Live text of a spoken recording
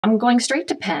I'm going straight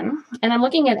to pen, and I'm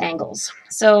looking at angles.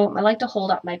 So I like to hold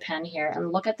up my pen here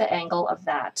and look at the angle of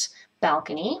that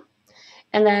balcony.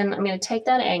 And then I'm going to take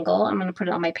that angle, I'm going to put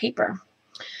it on my paper.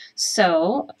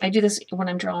 So I do this when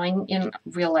I'm drawing in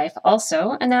real life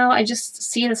also. And now I just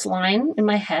see this line in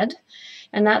my head,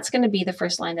 and that's going to be the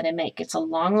first line that I make. It's a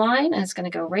long line, and it's going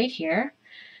to go right here.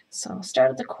 So I'll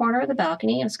start at the corner of the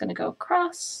balcony, and it's going to go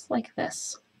across like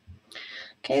this.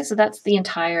 Okay, so that's the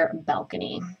entire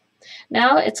balcony.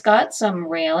 Now it's got some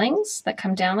railings that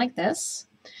come down like this,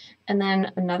 and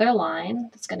then another line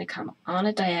that's going to come on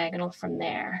a diagonal from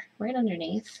there, right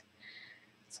underneath.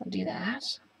 So I'll do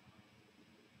that.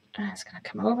 And it's going to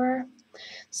come over.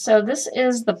 So this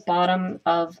is the bottom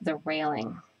of the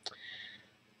railing.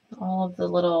 All of the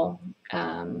little,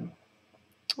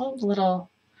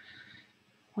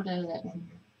 what is it?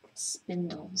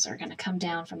 Spindles are going to come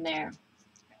down from there.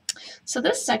 So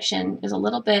this section is a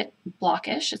little bit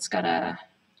blockish. It's got a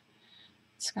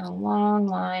long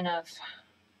line of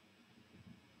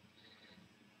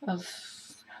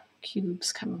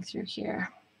cubes coming through here.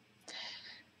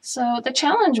 So the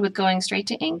challenge with going straight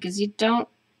to ink is you don't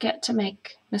get to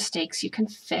make mistakes you can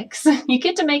fix. You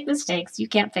get to make mistakes, you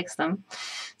can't fix them.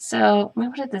 So I'm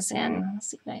going to put this in, let's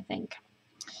see what I think.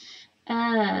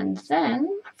 And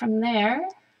then from there,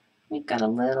 we've got a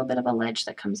little bit of a ledge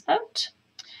that comes out,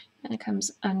 and it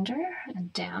comes under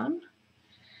and down.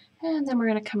 And then we're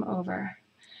going to come over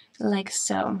like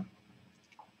so.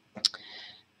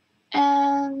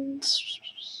 And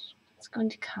it's going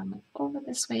to come over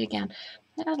this way again.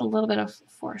 Add a little bit of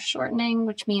foreshortening,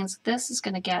 which means this is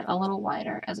going to get a little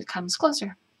wider as it comes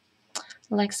closer,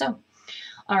 like so.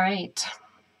 All right,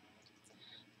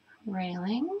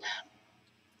 railing.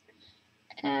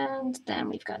 And then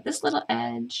we've got this little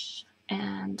edge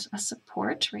and a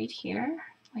support right here,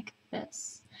 like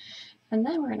this. And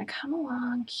then we're going to come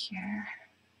along here,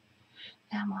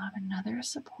 and we'll have another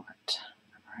support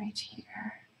right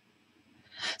here.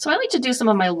 So I like to do some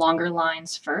of my longer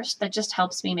lines first. That just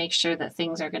helps me make sure that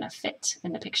things are going to fit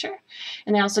in the picture.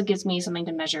 And it also gives me something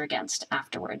to measure against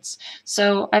afterwards.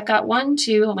 So I've got 1,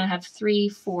 2, I'm going to have 3,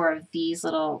 4 of these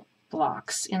little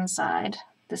blocks inside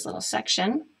this little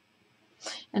section.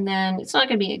 And then it's not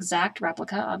going to be exact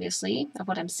replica, obviously, of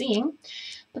what I'm seeing.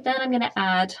 But then I'm going to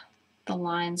add the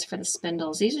lines for the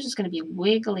spindles. These are just going to be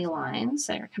wiggly lines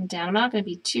that are come down. I'm not going to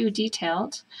be too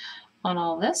detailed on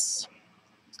all this.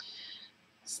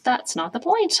 That's not the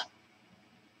point.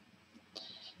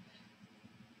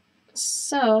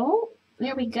 So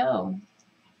there we go.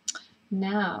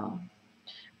 Now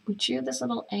we drew this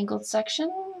little angled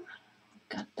section,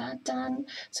 got that done.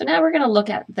 So now we're going to look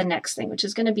at the next thing, which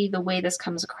is going to be the way this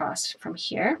comes across from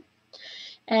here.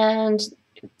 And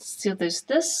so there's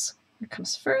this, it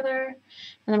comes further, and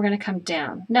then we're going to come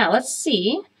down. Now let's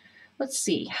see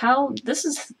how this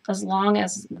is as long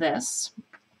as this.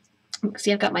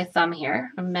 See, I've got my thumb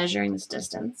here. I'm measuring this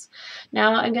distance.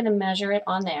 Now I'm going to measure it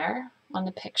on there, on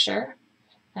the picture,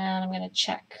 and I'm going to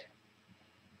check.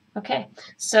 Okay,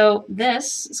 so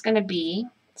this is going to be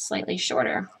slightly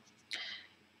shorter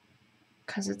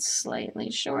because it's slightly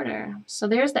shorter. So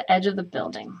there's the edge of the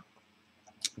building,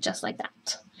 just like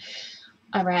that.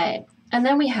 All right, and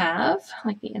then we have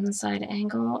like the inside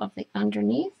angle of the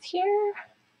underneath here,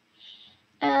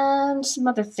 and some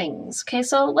other things. Okay,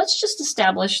 so let's just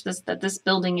establish that this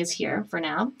building is here for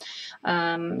now.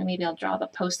 Maybe I'll draw the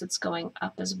post that's going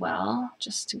up as well,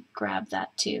 just to grab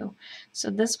that too. So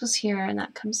this was here, and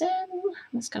that comes in.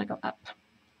 It's going to go up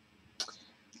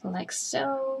like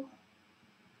so,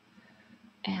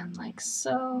 and like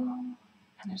so,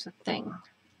 and there's a thing.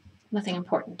 Nothing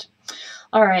important.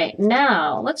 All right,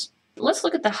 now let's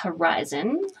look at the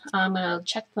horizon. I'm going to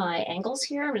check my angles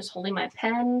here. I'm just holding my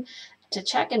pen to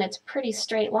check, and it's pretty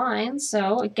straight line.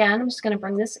 So again, I'm just going to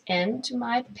bring this into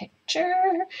my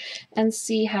picture and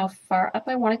see how far up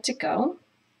I want it to go.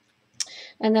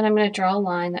 And then I'm going to draw a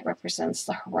line that represents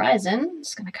the horizon.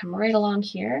 It's going to come right along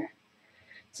here.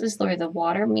 This is where the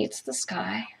water meets the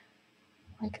sky,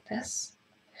 like this.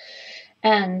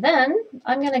 And then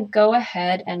I'm going to go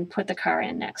ahead and put the car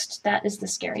in next. That is the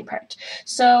scary part.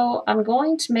 So I'm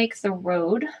going to make the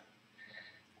road.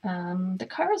 The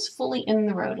car is fully in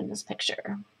the road in this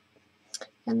picture.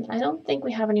 And I don't think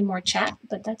we have any more chat,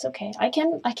 but that's okay. I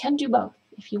can do both.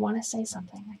 If you want to say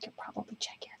something, I could probably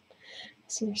check in. I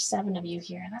see there's 7 of you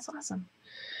here. That's awesome.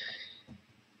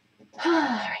 All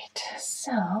right,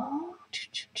 so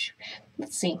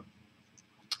let's see.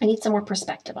 I need some more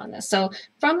perspective on this. So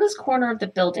from this corner of the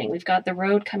building, we've got the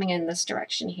road coming in this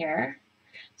direction here.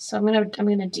 So I'm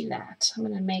gonna do that. I'm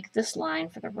gonna make this line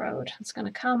for the road. It's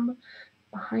gonna come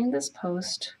behind this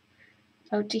post,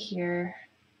 out to here,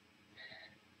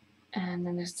 And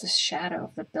then there's the shadow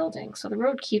of the building. So the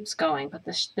road keeps going, but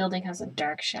the building has a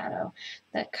dark shadow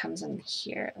that comes in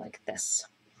here like this.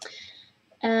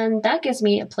 And that gives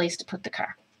me a place to put the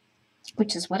car,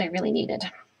 which is what I really needed.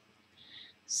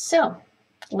 So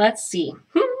let's see.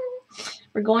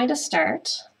 We're going to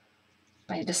start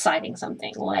by deciding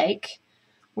something like,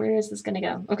 where is this going to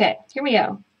go? Okay, here we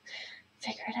go.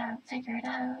 Figure it out, figure it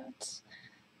out.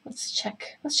 Let's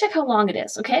check how long it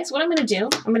is. Okay, so what I'm going to do,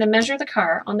 I'm going to measure the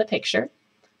car on the picture.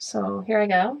 So here I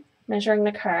go, measuring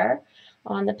the car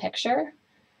on the picture.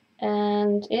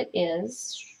 And it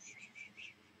is,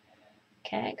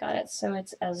 okay, got it. So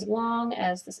it's as long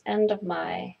as this end of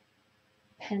my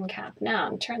pen cap. Now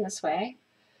I'm turn this way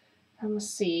and we'll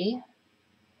see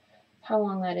how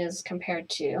long that is compared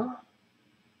to.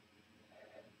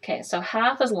 Okay, so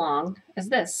half as long as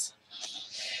this.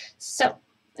 So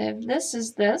if this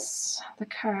is this, the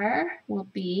car will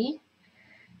be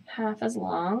half as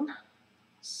long.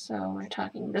 So we're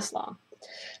talking this long.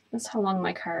 That's how long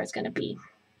my car is going to be.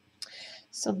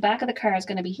 So the back of the car is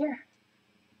going to be here.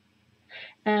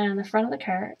 And the front of the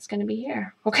car is going to be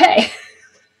here. Okay.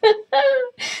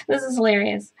 This is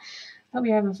hilarious. Hope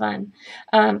you're having fun.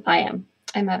 I am.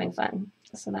 I'm having fun.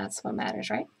 So that's what matters,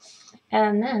 right?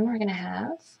 And then we're going to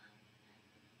have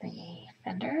the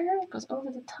fender goes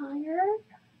over the tire,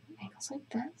 angles like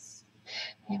this.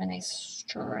 We have a nice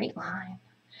straight line.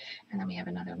 And then we have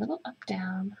another little up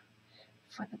down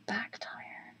for the back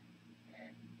tire,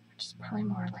 which is probably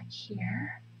more like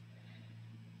here.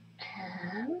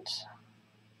 And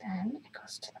then it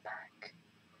goes to the back.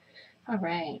 All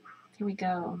right, here we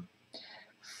go.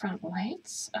 Front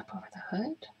lights up over the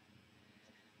hood.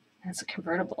 And it's a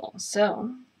convertible.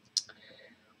 So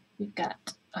we've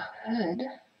got a hood that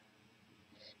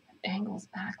angles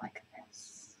back like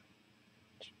this.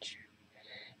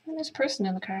 And there's a person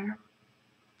in the car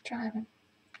driving.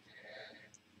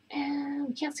 And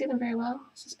we can't see them very well.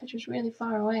 So this picture's really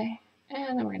far away.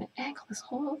 And then we're going to angle this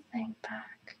whole thing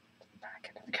back to the back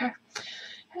end of the car.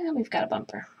 And we've got a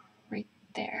bumper right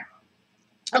there.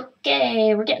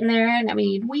 Okay, we're getting there. Now we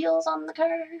need wheels on the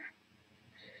car.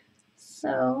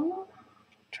 So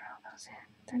draw those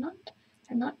in.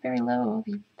 They're not very low.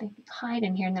 They hide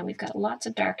in here, and then we've got lots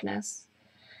of darkness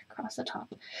across the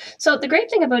top. So the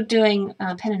great thing about doing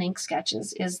pen and ink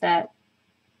sketches is that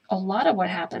a lot of what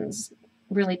happens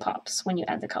really pops when you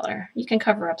add the color. You can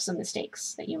cover up some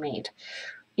mistakes that you made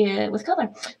with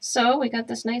color. So we got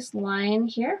this nice line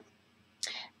here,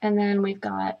 and then we've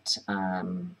got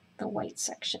the white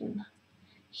section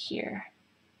here.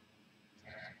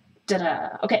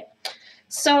 Ta-da! Okay,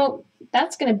 so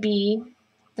that's going to be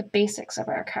the basics of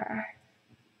our car.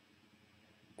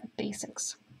 The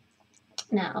basics.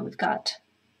 Now we've got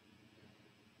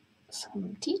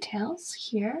some details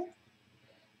here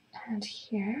and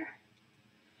here.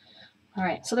 All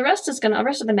right, so the rest of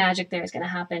the magic there is going to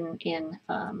happen in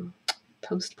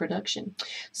post-production.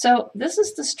 So this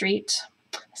is the street.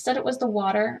 I said it was the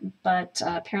water, but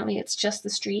apparently it's just the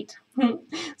street.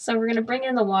 So we're going to bring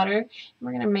in the water, and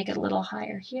we're going to make it a little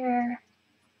higher here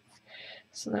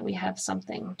so that we have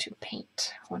something to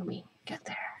paint when we get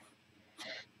there.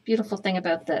 Beautiful thing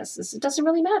about this is it doesn't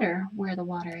really matter where the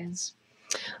water is.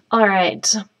 All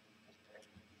right.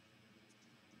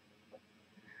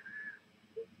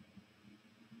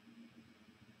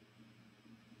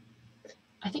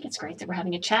 I think it's great that we're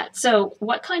having a chat. So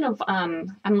what kind of,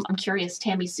 I'm curious,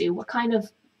 Tammy Sue, what kind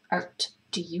of art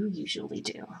do you usually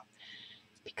do?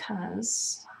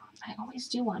 Because I always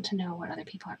do want to know what other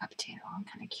people are up to. I'm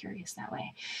kind of curious that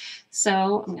way.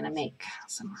 So I'm going to make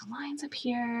some more lines up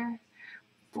here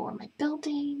for my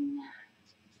building.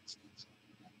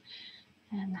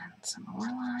 And then some more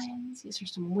lines. These are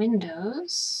some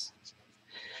windows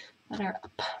that are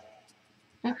up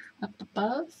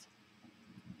above.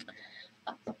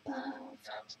 Up above.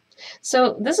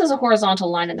 So this is a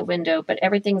horizontal line in the window, but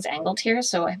everything's angled here,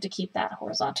 so I have to keep that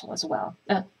horizontal as well.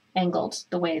 Angled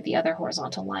the way the other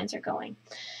horizontal lines are going,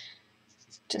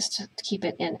 just to keep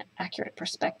it in accurate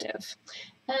perspective.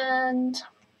 And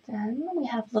then we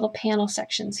have little panel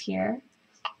sections here.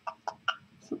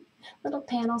 Little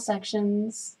panel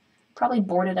sections, probably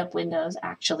boarded up windows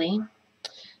actually.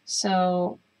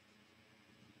 So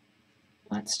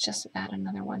let's just add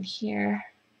another one here.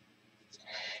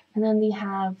 And then we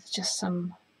have just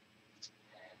some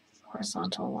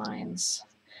horizontal lines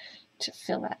to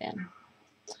fill that in.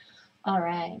 All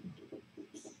right.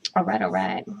 All right, all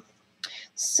right.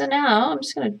 So now I'm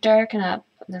just going to darken up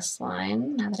this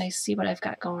line now that I see what I've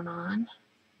got going on.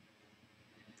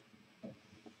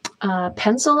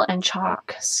 Pencil and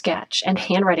chalk sketch and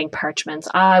handwriting parchments.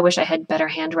 I wish I had better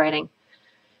handwriting.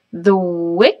 The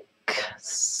wick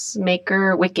Wix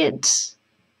Maker Wicked.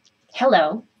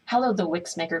 Hello, the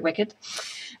Wix Maker Wicked.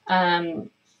 Nice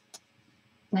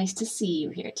to see you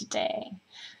here today.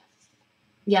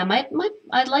 Yeah,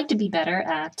 I'd like to be better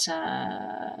at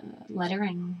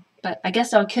lettering, but I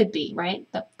guess I could be, right?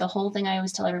 The whole thing I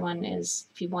always tell everyone is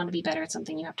if you want to be better at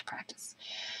something, you have to practice.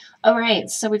 All right,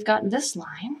 so we've got this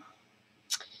line.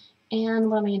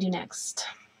 And what am I going to do next?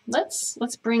 Let's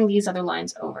bring these other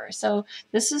lines over. So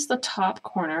this is the top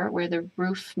corner where the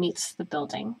roof meets the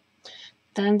building.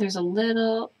 Then there's a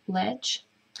little ledge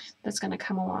that's going to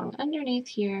come along underneath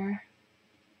here.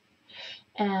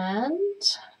 And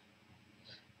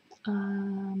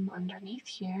underneath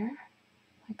here,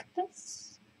 like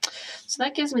this. So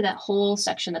that gives me that whole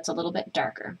section that's a little bit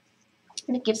darker.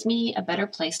 And it gives me a better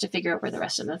place to figure out where the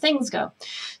rest of the things go.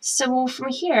 So from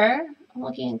here, I'm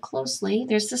looking closely,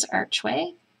 there's this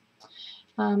archway.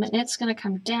 And it's going to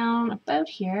come down about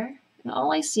here. And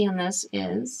all I see on this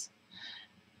is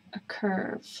a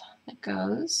curve that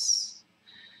goes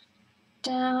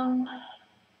down.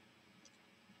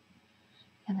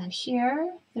 And then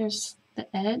here, there's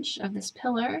the edge of this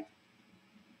pillar.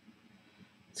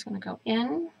 It's going to go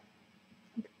in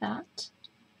like that.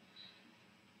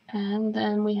 And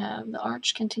then we have the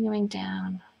arch continuing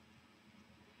down.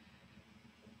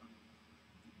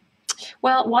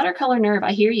 Well, watercolor nerve,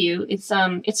 I hear you.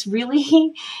 It's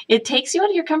really, it takes you out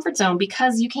of your comfort zone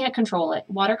because you can't control it.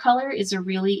 Watercolor is a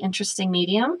really interesting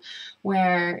medium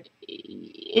where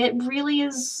it really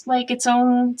is like it's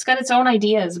got its own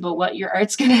ideas about what your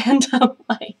art's going to end up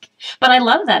like. But I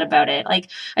love that about it. Like,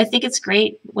 I think it's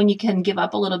great when you can give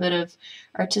up a little bit of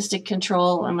artistic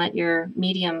control and let your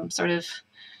medium sort of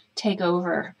take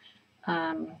over.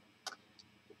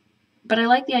 But I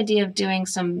like the idea of doing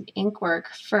some ink work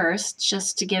first,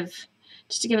 just to give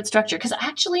it structure. Because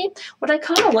actually, what I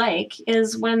kind of like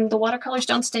is when the watercolors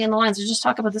don't stay in the lines. We'll just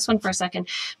talk about this one for a second.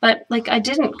 But like, I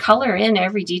didn't color in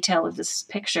every detail of this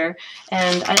picture,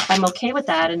 and I'm okay with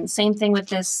that. And same thing with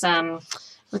this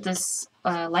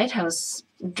lighthouse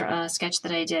sketch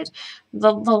that I did.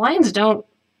 The lines don't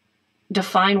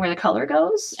define where the color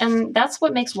goes, and that's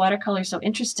what makes watercolor so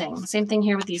interesting. Same thing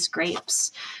here with these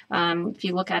grapes. If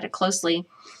you look at it closely,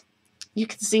 you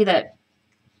can see that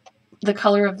the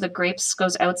color of the grapes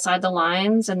goes outside the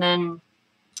lines, and then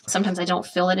sometimes I don't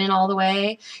fill it in all the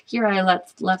way. Here I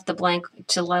left the blank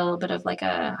to let a little bit of like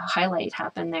a highlight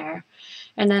happen there.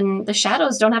 And then the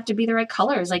shadows don't have to be the right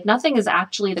colors. Like, nothing is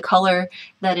actually the color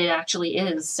that it actually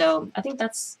is. So I think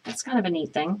that's kind of a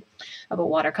neat thing about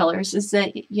watercolors, is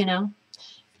that, you know,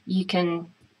 you can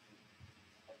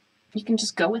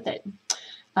just go with it.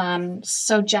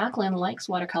 So Jacqueline likes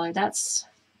watercolor. It's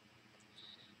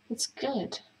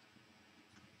good.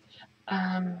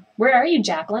 Where are you,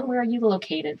 Jacqueline? Where are you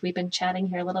located? We've been chatting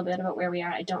here a little bit about where we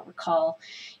are. I don't recall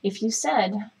if you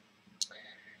said.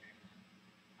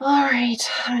 All right,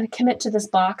 I'm going to commit to this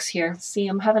box here. See,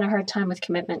 I'm having a hard time with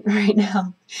commitment right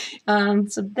now.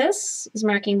 So this is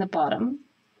marking the bottom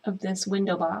of this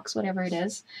window box, whatever it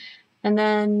is. And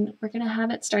then we're going to have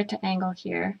it start to angle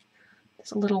here.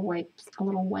 There's a little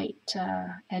white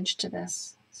edge to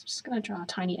this. So I'm just going to draw a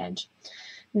tiny edge.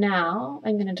 Now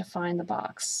I'm going to define the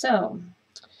box. So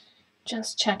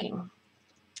just checking.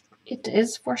 It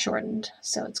is foreshortened,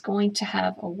 so it's going to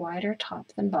have a wider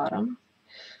top than bottom.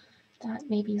 That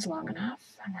maybe is long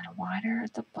enough. And then a wider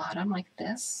at the bottom like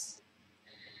this.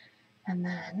 And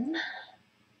then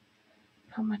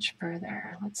how much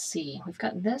further? Let's see. We've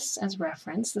got this as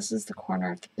reference. This is the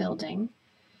corner of the building.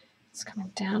 It's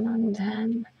coming down, and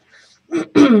then,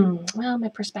 well, my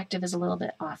perspective is a little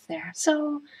bit off there.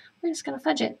 So we're just going to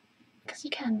fudge it, because you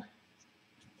can.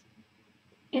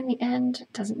 In the end,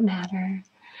 it doesn't matter.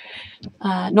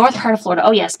 North part of Florida.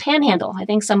 Oh, yes, Panhandle. I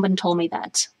think someone told me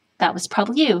that. That was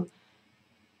probably you.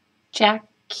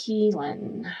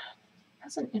 Jacqueline.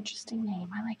 That's an interesting name.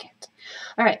 I like it.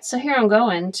 All right, so here I'm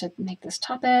going to make this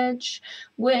top edge,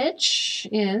 which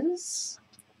is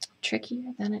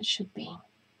trickier than it should be.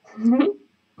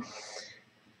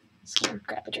 So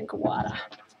grab a drink of water.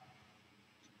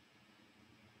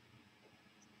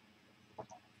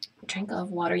 Drink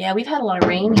of water. Yeah, we've had a lot of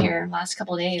rain here last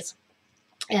couple of days.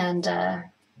 And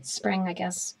spring, I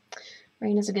guess.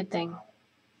 Rain is a good thing.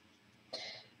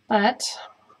 But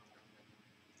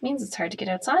it means it's hard to get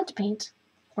outside to paint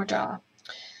or draw.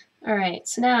 All right,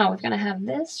 so now we're going to have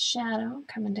this shadow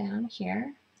coming down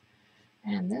here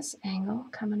and this angle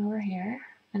coming over here.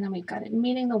 And then we've got it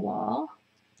meeting the wall.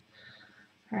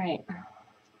 All right,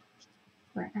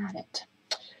 we're at it.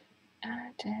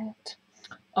 At it.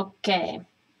 Okay,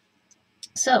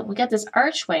 so we got this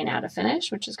archway now to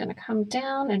finish, which is going to come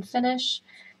down and finish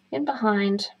in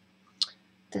behind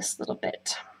this little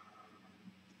bit.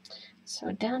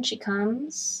 So down she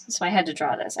comes. So I had to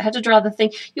draw this. I had to draw the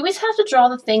thing. You always have to draw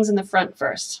the things in the front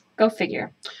first. Go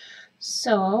figure.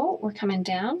 So we're coming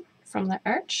down from the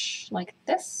arch like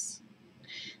this.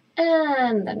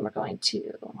 And then we're going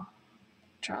to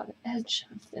draw the edge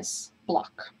of this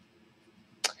block.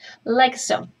 Like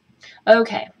so.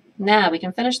 Okay, now we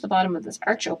can finish the bottom of this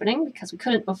arch opening because we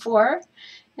couldn't before.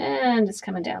 And it's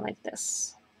coming down like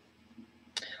this.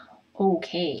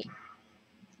 Okay.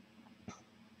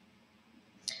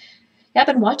 Yeah, I've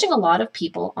been watching a lot of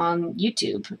people on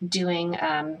YouTube doing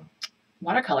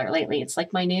watercolor lately. It's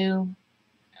like my new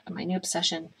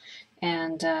obsession,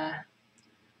 and they're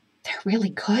really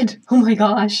good. Oh my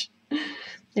gosh,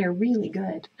 they're really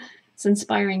good. It's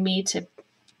inspiring me to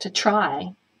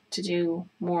try to do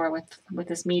more with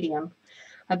this medium.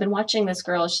 I've been watching this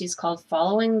girl. She's called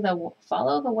Follow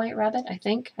the White Rabbit. I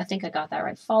think I got that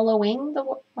right. Following the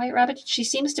White Rabbit. She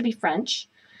seems to be French.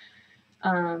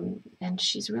 And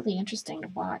she's really interesting to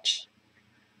watch.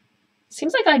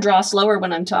 Seems like I draw slower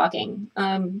when I'm talking.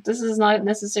 This is not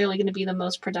necessarily going to be the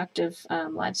most productive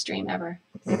live stream ever.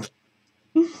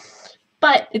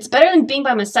 But it's better than being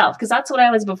by myself, because that's what I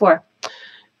was before.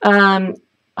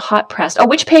 Hot pressed. Oh,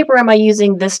 which paper am I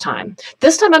using this time?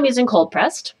 This time I'm using cold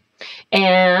pressed.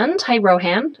 And, hi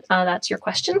Rohan, that's your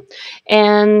question.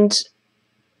 And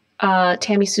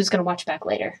Tammy Sue's going to watch back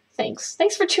later. Thanks.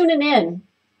 Thanks for tuning in.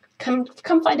 Come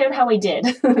find out how I did.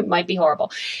 It might be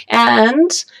horrible.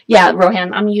 And yeah,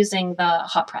 Rohan, I'm using the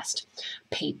hot pressed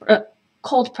paper,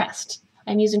 cold pressed.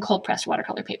 I'm using cold pressed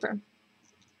watercolor paper.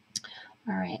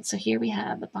 All right, so here we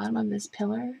have the bottom of this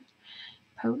pillar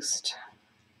post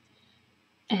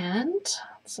and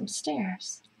some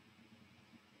stairs.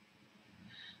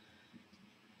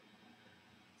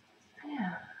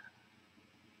 Yeah.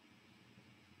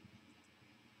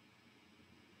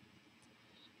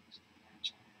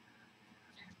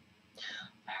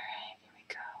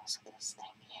 So this thing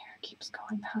here keeps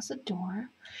going past the door.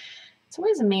 It's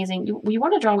always amazing. You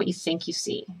want to draw what you think you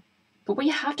see, but what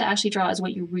you have to actually draw is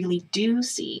what you really do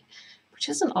see, which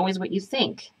isn't always what you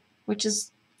think, which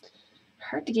is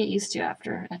hard to get used to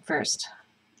at first.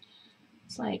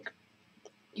 It's like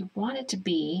you want it to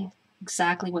be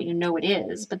exactly what you know it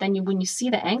is, but then when you see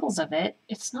the angles of it,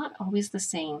 it's not always the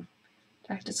same. In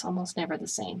fact, it's almost never the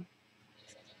same.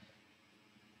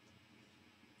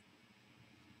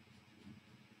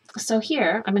 So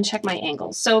here, I'm going to check my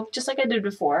angles. So just like I did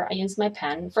before, I used my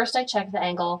pen. First, I checked the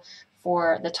angle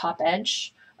for the top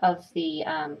edge of the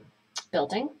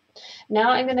building.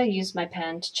 Now I'm going to use my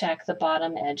pen to check the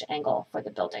bottom edge angle for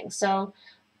the building. So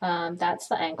that's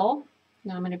the angle.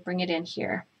 Now I'm going to bring it in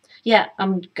here. Yeah,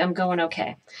 I'm going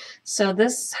okay. So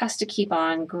this has to keep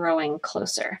on growing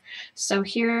closer. So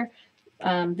here,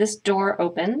 this door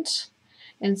opened.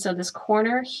 And so this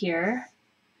corner here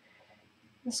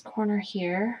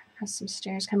has some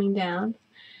stairs coming down.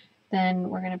 Then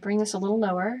we're going to bring this a little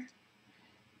lower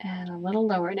and a little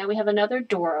lower. Now we have another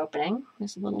door opening.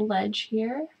 There's a little ledge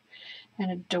here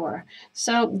and a door.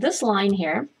 So this line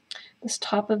here, this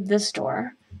top of this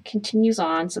door, continues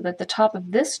on so that the top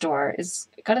of this door is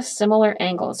got a similar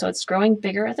angle. So it's growing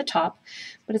bigger at the top,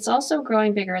 but it's also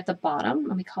growing bigger at the bottom.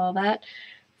 Let me call that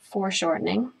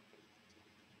foreshortening.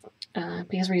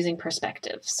 Because we're using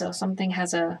perspective. So something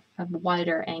has a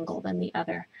wider angle than the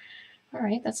other. All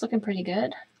right, that's looking pretty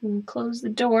good. Close the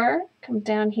door, come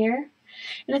down here.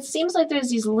 And it seems like there's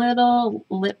these little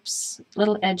lips,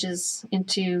 little edges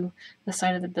into the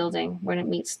side of the building when it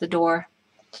meets the door.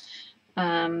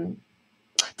 The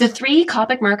 3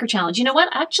 Copic marker challenge. You know what?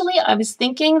 Actually, I was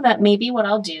thinking that maybe what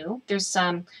I'll do, there's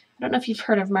I don't know if you've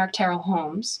heard of Mark Terrell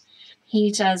Holmes.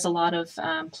 He does a lot of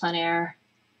plein air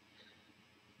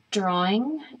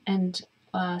drawing and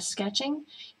sketching.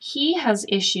 He has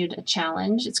issued a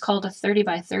challenge. It's called a 30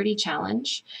 by 30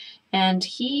 challenge. And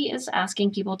he is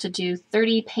asking people to do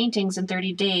 30 paintings in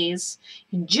 30 days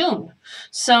in June.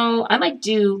 So I might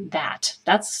do that.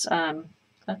 That's going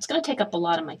to take up a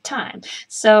lot of my time.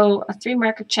 So a 3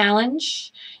 marker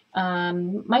challenge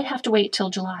might have to wait till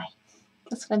July.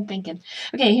 That's what I'm thinking.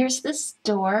 Okay, here's this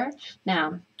door.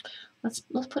 Now, let's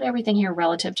put everything here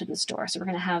relative to this door. So we're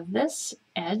going to have this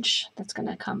edge that's going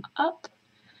to come up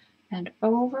and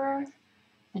over.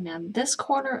 And now this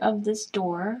corner of this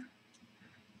door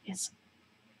is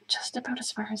just about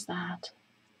as far as that.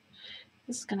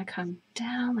 This is going to come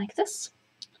down like this.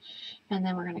 And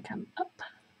then we're going to come up.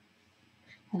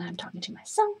 And I'm talking to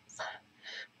myself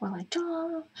while I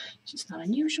draw. It's just not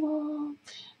unusual.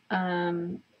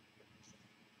 And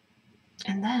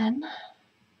then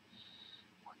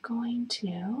going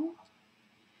to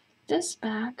this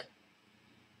back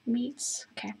meets,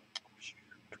 okay,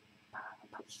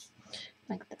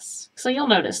 like this. So you'll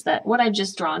notice that what I've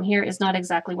just drawn here is not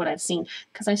exactly what I've seen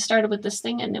because I started with this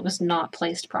thing and it was not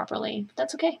placed properly. But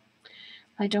that's okay.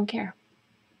 I don't care.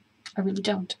 I really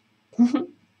don't.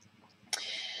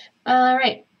 All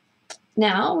right.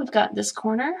 Now we've got this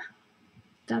corner.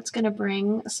 That's going to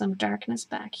bring some darkness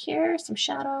back here, some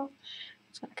shadow.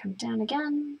 It's going to come down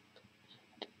again,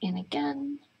 in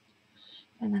again,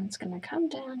 and then it's going to come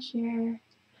down here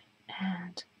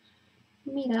and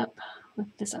meet up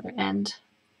with this other end.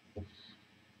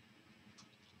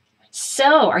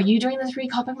 So, are you doing the 3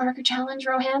 Copic marker challenge,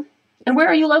 Rohan? And where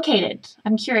are you located?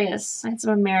 I'm curious. I had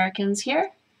some Americans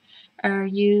here.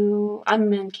 I'm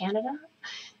in Canada.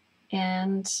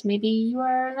 And maybe you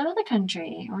are in another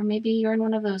country, or maybe you're in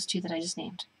one of those 2 that I just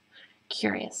named.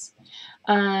 Curious.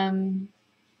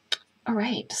 All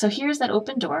right, so here's that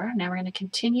open door. Now we're going to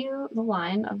continue the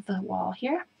line of the wall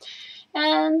here.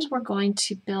 And we're going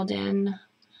to build in,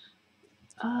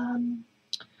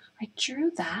 I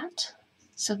drew that.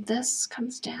 So this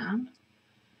comes down.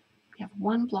 We have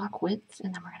 1 block width,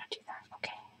 and then we're going to do that.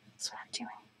 Okay, that's what I'm doing.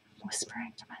 I'm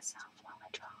whispering to myself while I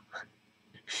draw.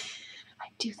 I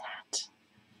do that.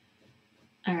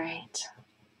 All right.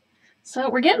 So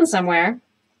we're getting somewhere.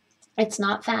 It's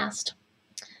not fast,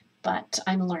 but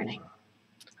I'm learning.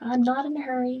 I'm not in a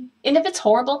hurry. And if it's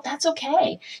horrible, that's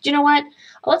okay. Do you know what?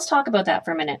 Let's talk about that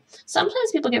for a minute.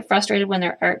 Sometimes people get frustrated when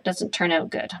their art doesn't turn out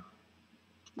good,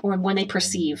 or when they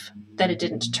perceive that it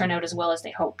didn't turn out as well as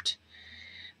they hoped.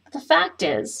 But the fact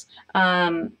is,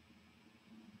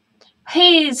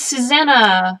 hey,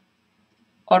 Susanna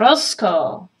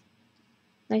Orozco.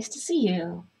 Nice to see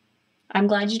you. I'm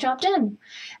glad you dropped in.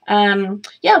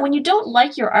 Yeah, when you don't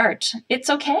like your art, it's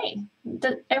okay.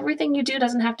 Everything you do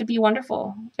doesn't have to be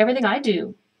wonderful. Everything I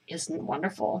do isn't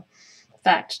wonderful. In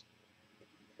fact,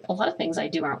 a lot of things I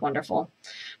do aren't wonderful.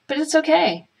 But it's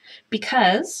okay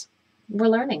because we're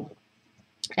learning.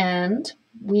 And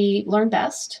we learn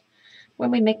best when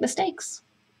we make mistakes.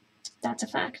 That's a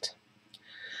fact.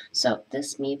 So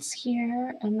this meets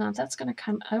here, and now that's going to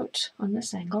come out on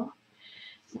this angle.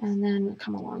 And then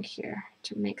come along here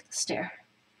to make the stair.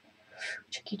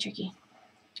 Tricky, tricky.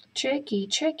 Tricky,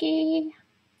 tricky.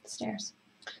 Stairs.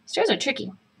 Stairs are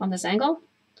tricky on this angle.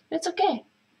 It's okay.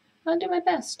 I'll do my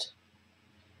best.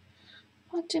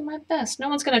 I'll do my best. No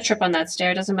one's going to trip on that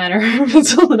stair. It doesn't matter if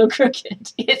it's a little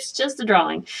crooked. It's just a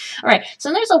drawing. All right,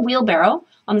 so there's a wheelbarrow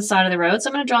on the side of the road. So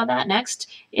I'm going to draw that next.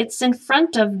 It's in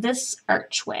front of this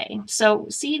archway. So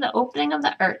see the opening of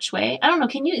the archway. I don't know,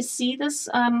 can you see this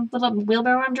little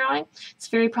wheelbarrow I'm drawing? It's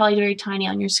probably very tiny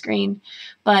on your screen,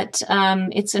 but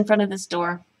it's in front of this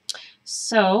door.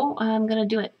 So I'm going to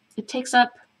do it. It takes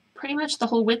up pretty much the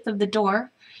whole width of the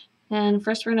door. And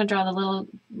first we're going to draw the little,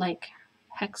 like,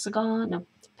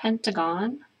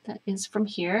 pentagon that is from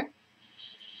here.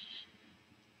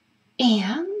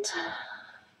 And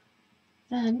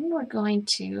then we're going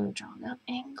to draw that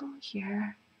angle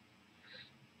here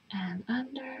and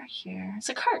under here. It's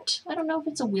a cart. I don't know if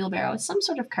it's a wheelbarrow. It's some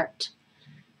sort of cart.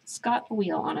 It's got a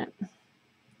wheel on it. I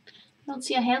don't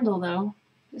see a handle though.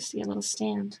 I just see a little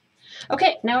stand.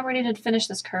 Okay, now we're ready to finish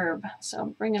this curve.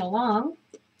 So bring it along.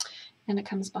 And it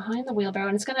comes behind the wheelbarrow,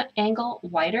 and it's going to angle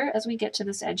wider as we get to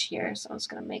this edge here. So it's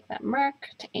going to make that mark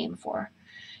to aim for.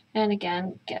 And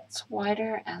again, gets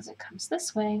wider as it comes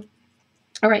this way.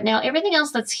 All right, now everything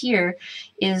else that's here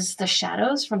is the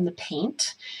shadows from the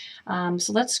paint.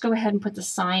 So let's go ahead and put the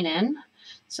sign in.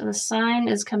 So the sign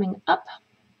is coming up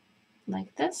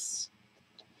like this,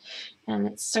 and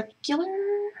it's circular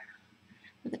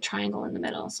with a triangle in the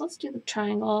middle. So let's do the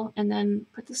triangle and then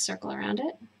put the circle around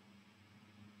it.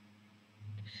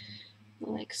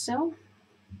 Like so.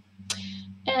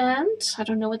 And I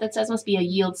don't know what that says. Must be a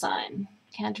yield sign.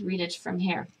 Can't read it from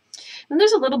here. And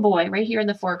there's a little boy right here in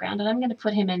the foreground, and I'm going to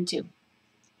put him in too.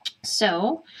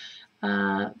 So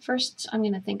first I'm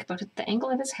going to think about the angle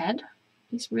of his head.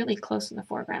 He's really close in the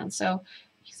foreground. So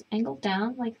he's angled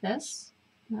down like this.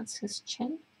 That's his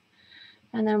chin.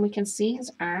 And then we can see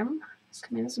his arm. So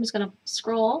I'm just going to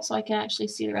scroll so I can actually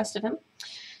see the rest of him.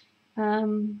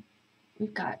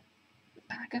 We've got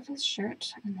back of his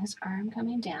shirt and his arm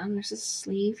coming down. There's his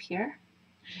sleeve here.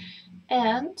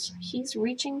 And he's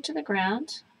reaching to the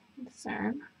ground with his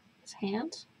arm, his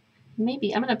hand.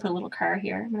 Maybe I'm going to put a little car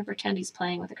here. I'm going to pretend he's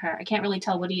playing with a car. I can't really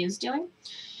tell what he is doing.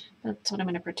 That's what I'm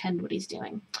going to pretend what he's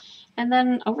doing. And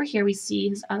then over here we see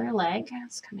his other leg.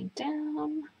 It's coming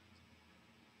down.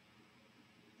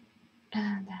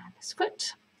 And then his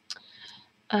foot.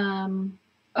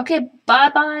 Okay,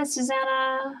 bye-bye,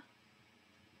 Susanna.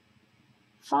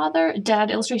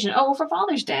 Dad illustration. Oh, for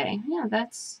Father's Day. Yeah,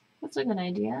 that's That's a good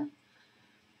idea.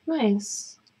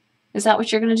 Nice. Is that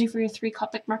what you're going to do for your 3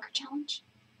 Copic marker challenge?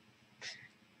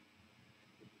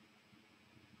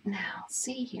 Now,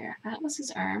 see here. That was his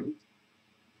arm.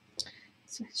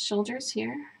 So his shoulders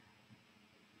here.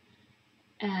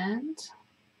 And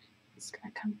it's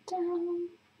going to come down.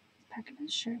 Back of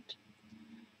his shirt.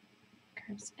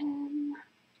 Curves in.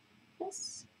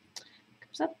 This.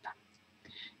 Comes up.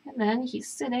 And then he's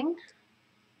sitting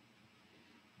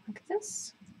like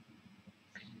this.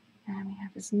 And we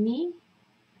have his knee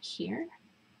here.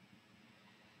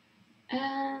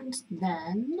 And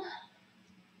then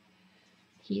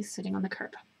he's sitting on the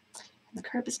curb. And the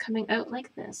curb is coming out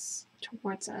like this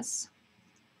towards us.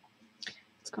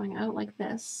 It's going out like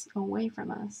this, away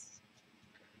from us,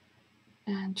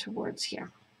 and towards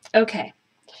here. Okay,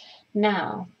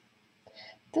 now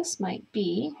this might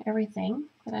be everything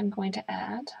that I'm going to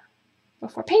add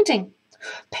before painting.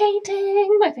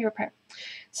 Painting, my favorite part.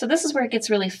 So this is where it gets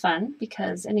really fun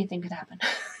because anything could happen.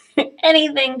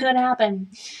 Anything could happen.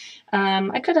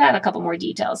 I could add a couple more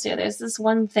details here. There's this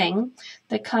one thing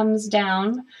that comes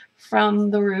down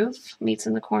from the roof, meets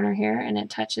in the corner here, and it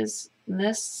touches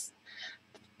this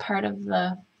part of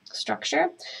the structure.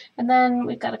 And then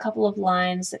we've got a couple of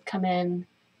lines that come in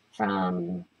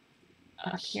from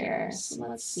up here. So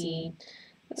let's see.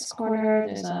 This corner,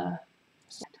 there's a...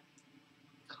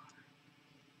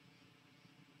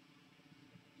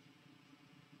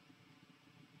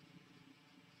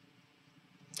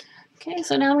 Okay,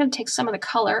 so now I'm going to take some of the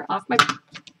color off my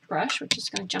brush, which is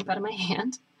going to jump out of my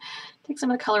hand. Take some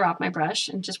of the color off my brush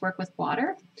and just work with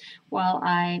water while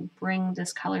I bring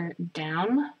this color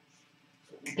down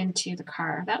into the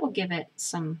car. That will give it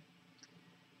some,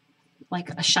 like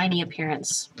a shiny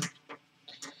appearance.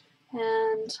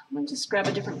 And I'm going to just grab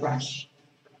a different brush.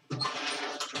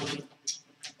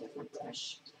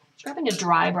 Grabbing a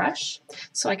dry brush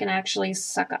so I can actually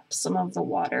suck up some of the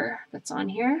water that's on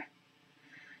here,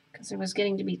 because it was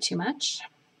getting to be too much.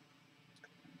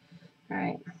 All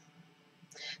right.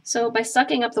 So by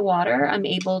sucking up the water, I'm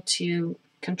able to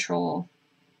control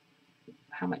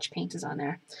how much paint is on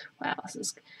there. Wow,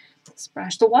 this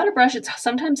brush. The water brush, it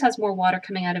sometimes has more water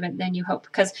coming out of it than you hope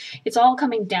because it's all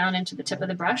coming down into the tip of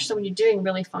the brush. So when you're doing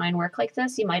really fine work like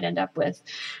this, you might end up with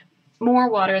more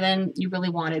water than you really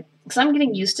wanted. Because I'm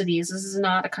getting used to these. This is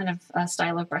not a kind of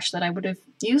style of brush that I would have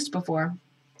used before.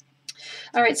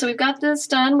 All right, so we've got this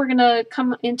done. We're gonna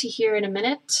come into here in a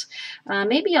minute.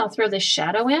 Maybe I'll throw this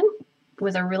shadow in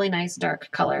with a really nice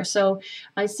dark color. So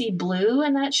I see blue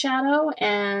in that shadow,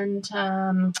 and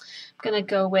I'm gonna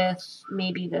go with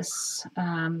maybe this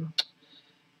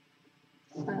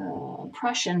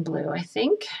Prussian blue, I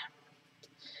think.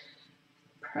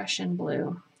 Prussian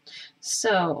blue.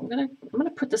 So I'm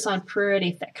gonna put this on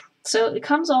pretty thick. So it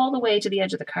comes all the way to the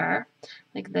edge of the car,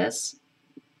 like this.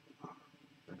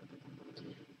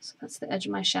 So that's the edge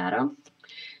of my shadow.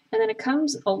 And then it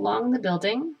comes along the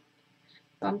building,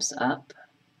 bumps up,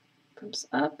 bumps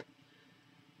up,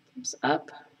 bumps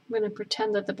up. I'm going to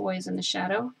pretend that the boy is in the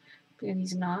shadow, but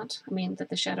he's not. I mean, that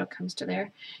the shadow comes to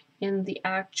there. In the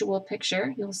actual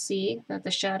picture, you'll see that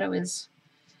the shadow is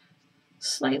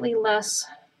slightly less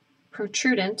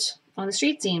protrudent on the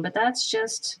street scene, but that's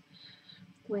just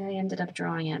the way I ended up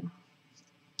drawing it.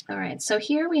 All right, so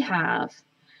here we have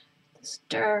this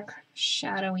dark,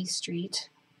 shadowy street.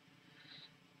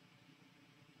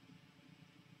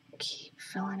 Keep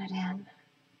filling it in.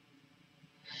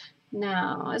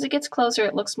 Now, as it gets closer,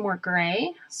 it looks more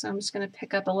gray, so I'm just going to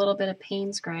pick up a little bit of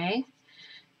Payne's gray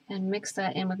and mix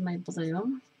that in with my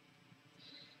blue.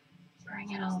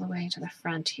 Bring it all the way to the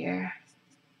front here.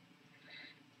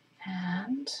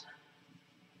 And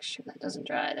make sure that doesn't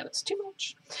dry. That was too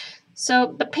much.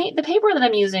 So the paper that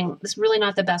I'm using is really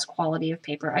not the best quality of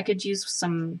paper. I could use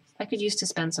to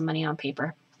spend some money on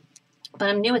paper, but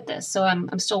I'm new at this, so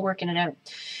I'm still working it out.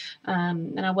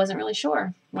 And I wasn't really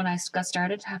sure when I got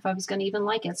started if I was going to even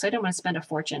like it, so I didn't want to spend a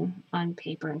fortune on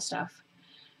paper and stuff.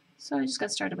 So I just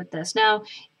got started with this. Now,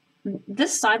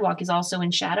 this sidewalk is also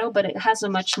in shadow, but it has a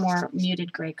much more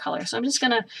muted gray color. So I'm just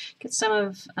going to get some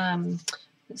of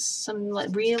some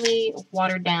really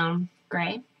watered down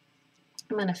gray.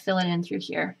 I'm going to fill it in through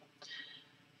here,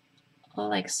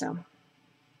 like so.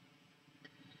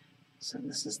 So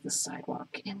this is the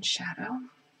sidewalk in shadow.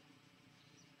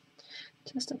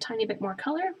 Just a tiny bit more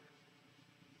color.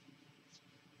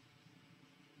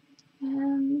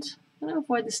 And I'm going to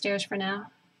avoid the stairs for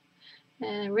now.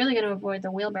 And I'm really going to avoid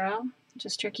the wheelbarrow, which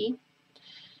is tricky.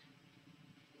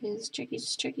 Is tricky,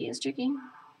 is tricky, is tricky.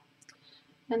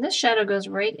 And this shadow goes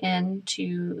right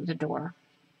into the door.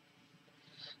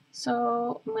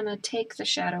 So I'm going to take the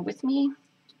shadow with me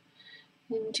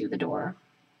into the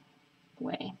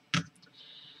doorway.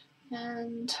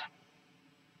 And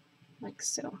like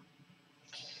so.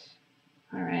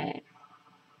 All right.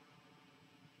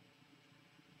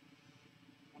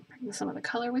 Bring some of the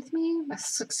color with me. I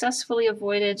successfully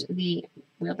avoided the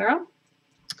wheelbarrow.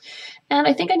 And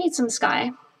I think I need some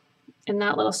sky in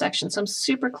that little section. So I'm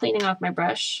super cleaning off my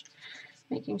brush,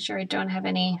 making sure I don't have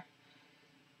any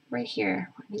right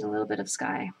here. I need a little bit of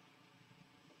sky.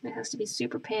 It has to be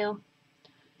super pale.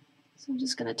 So I'm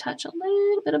just going to touch a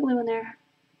little bit of blue in there.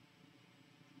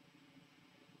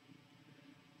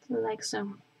 Like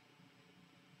so.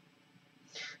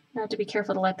 I have to be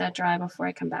careful to let that dry before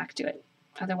I come back to it.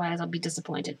 Otherwise, I'll be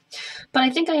disappointed. But I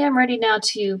think I am ready now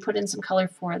to put in some color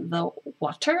for the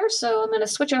water. So I'm going to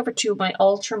switch over to my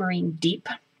Ultramarine Deep.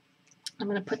 I'm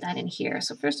going to put that in here.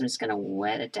 So first I'm just going to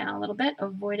wet it down a little bit,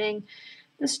 avoiding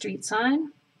the street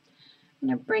sign. I'm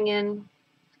going to bring in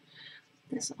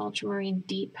this Ultramarine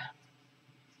Deep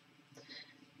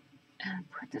and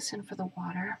put this in for the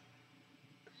water.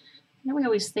 I know we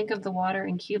always think of the water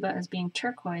in Cuba as being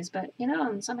turquoise, but you know,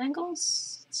 in some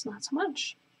angles, it's not so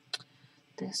much.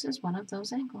 This is one of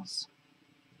those angles.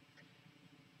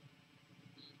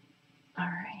 All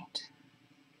right,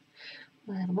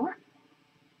 a little more.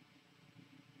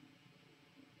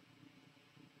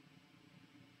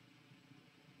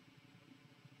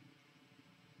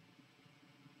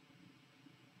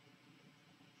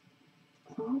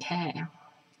 Okay.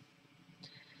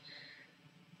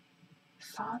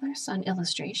 Father-son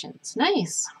illustrations.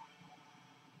 Nice.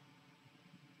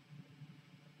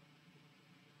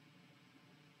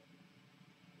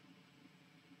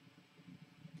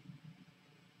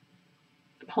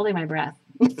 I'm holding my breath.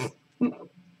 Is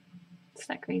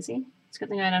that crazy? It's a good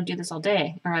thing I don't do this all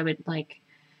day, or I would like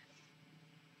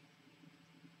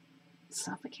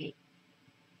suffocate.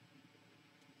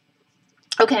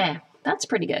 Okay, that's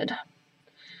pretty good.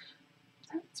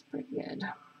 That's pretty good.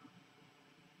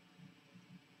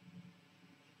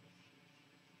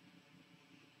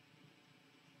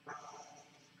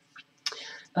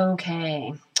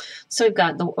 Okay, so we've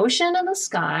got the ocean and the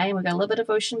sky. We've got a little bit of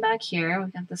ocean back here.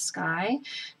 We've got the sky.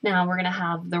 Now we're going to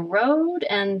have the road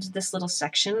and this little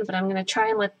section, but I'm going to try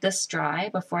and let this dry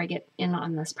before I get in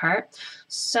on this part.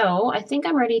 So I think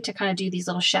I'm ready to kind of do these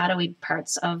little shadowy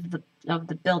parts of the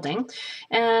building.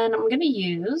 And I'm going to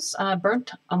use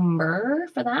burnt umber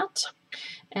for that,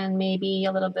 and maybe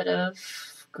a little bit of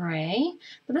gray,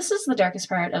 but this is the darkest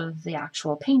part of the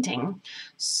actual painting.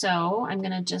 So I'm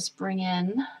going to just bring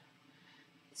in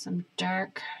some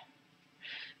dark,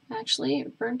 actually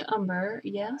burnt umber,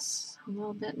 yes, a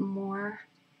little bit more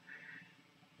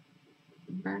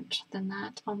burnt than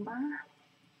that umber.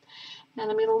 And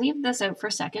I'm going to leave this out for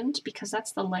a second because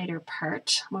that's the lighter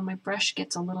part. When my brush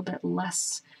gets a little bit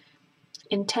less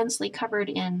intensely covered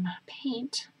in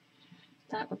paint,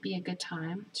 that would be a good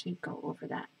time to go over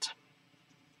that.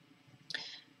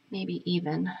 Maybe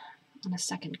even on a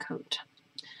second coat.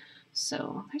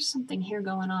 So there's something here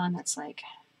going on that's like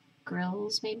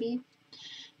grills maybe,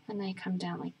 and they come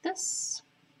down like this.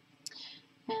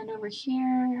 And over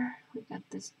here we've got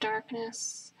this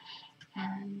darkness,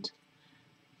 and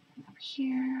over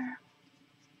here.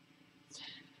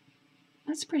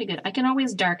 That's pretty good. I can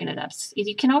always darken it up.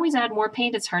 You can always add more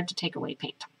paint. It's hard to take away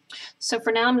paint. So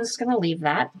for now I'm just going to leave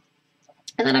that.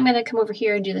 And then I'm going to come over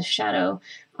here and do the shadow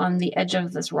on the edge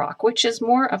of this rock, which is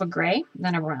more of a gray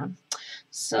than a brown.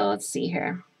 So let's see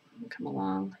here. Come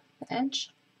along the edge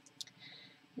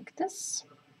like this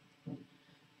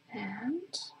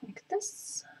and like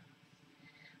this.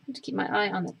 I have to keep my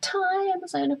eye on the time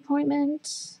as I have an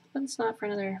appointment, but it's not for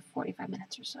another 45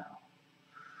 minutes or so.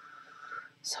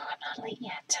 So I'm not late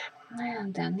yet.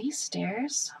 And then these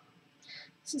stairs.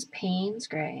 This is Payne's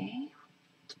gray.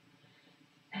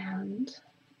 And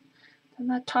then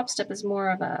that top step is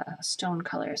more of a stone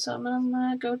color. So I'm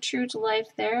going to go true to life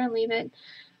there and leave it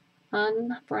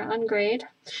ungrayed.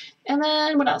 And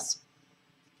then what else?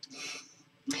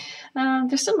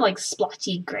 There's some like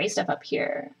splotchy gray stuff up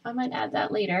here. I might add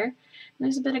that later. And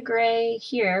there's a bit of gray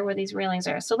here where these railings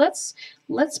are. So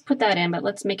let's put that in, but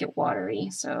let's make it watery.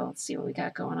 So let's see what we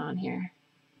got going on here.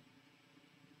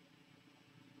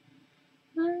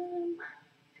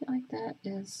 I feel like that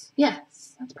is,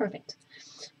 yes, that's perfect.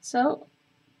 So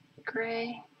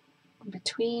gray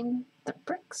between the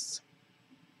bricks.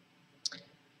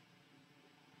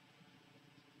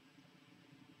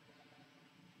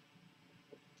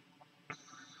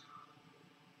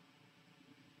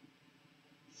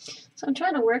 So I'm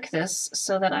trying to work this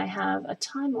so that I have a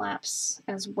time lapse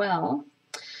as well.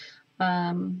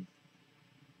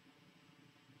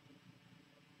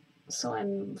 So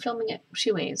I'm filming it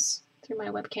 2 ways, through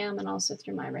my webcam and also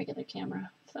through my regular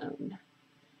camera phone.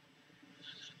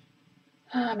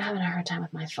 I'm having a hard time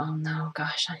with my phone though.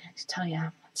 Gosh, I have to tell you,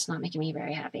 it's not making me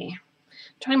very happy.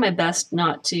 I'm trying my best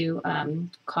not to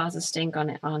cause a stink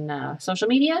on social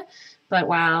media, but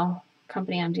wow, the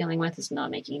company I'm dealing with is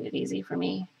not making it easy for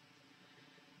me.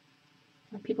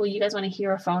 People, you guys want to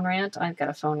hear a phone rant? I've got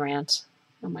a phone rant.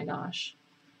 Oh my gosh.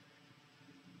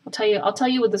 I'll tell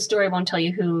you what the story. I won't tell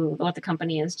you what the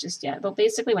company is just yet. But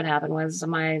basically what happened was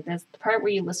the part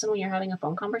where you listen when you're having a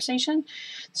phone conversation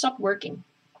stopped working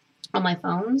on my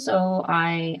phone. So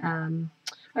I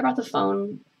brought the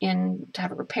phone in to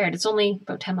have it repaired. It's only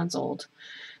about 10 months old.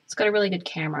 It's got a really good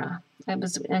camera.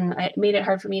 It made it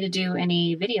hard for me to do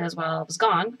any videos while it was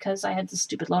gone because I had this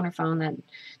stupid loaner phone that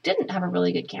didn't have a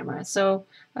really good camera. So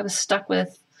I was stuck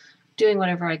with doing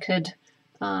whatever I could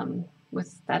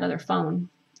with that other phone.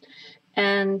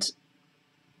 And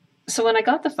so when I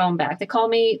got the phone back, they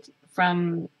called me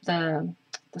from the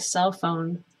cell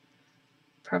phone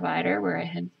provider where I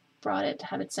had brought it to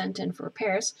have it sent in for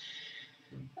repairs.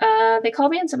 They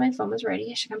called me and said my phone was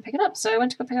ready. I should come pick it up. So I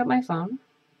went to go pick up my phone.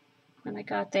 When I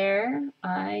got there,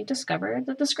 I discovered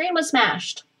that the screen was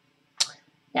smashed.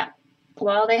 Yeah.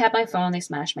 While they had my phone, they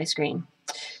smashed my screen.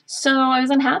 So I was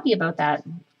unhappy about that.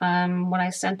 When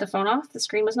I sent the phone off, the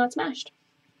screen was not smashed.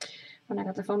 When I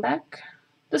got the phone back,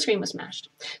 the screen was smashed.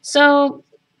 So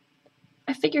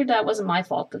I figured that wasn't my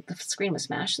fault that the screen was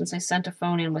smashed since I sent a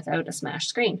phone in without a smashed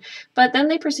screen. But then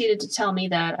they proceeded to tell me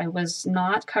that I was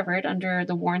not covered under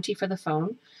the warranty for the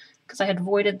phone because I had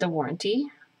voided the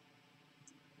warranty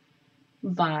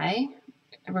by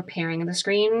repairing the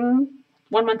screen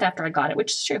 1 month after I got it,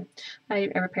 which is true. I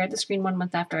repaired the screen 1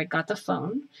 month after I got the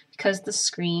phone because the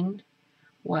screen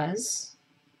was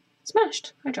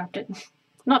smashed. I dropped it.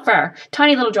 Not far.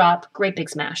 Tiny little drop, great big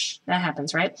smash. That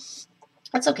happens, right?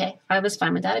 That's okay. I was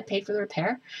fine with that. I paid for the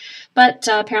repair. But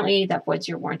apparently that voids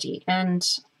your warranty. And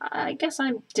I guess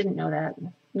I didn't know that.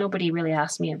 Nobody really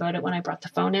asked me about it when I brought the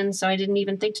phone in, so I didn't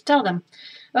even think to tell them.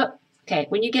 Oh, okay.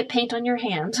 When you get paint on your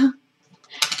hand,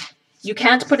 you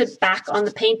can't put it back on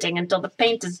the painting until the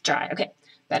paint is dry. Okay,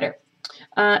 better.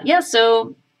 Yeah,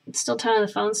 so still telling the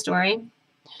phone story.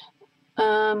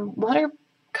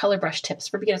 Watercolor brush tips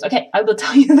for beginners. Okay, I will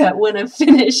tell you that when I'm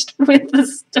finished with the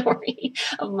story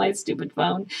of my stupid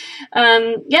phone.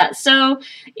 Yeah, so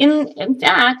in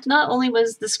fact, not only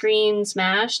was the screen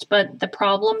smashed, but the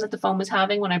problem that the phone was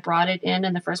having when I brought it in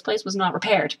the first place was not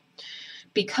repaired.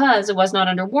 Because it was not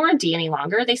under warranty any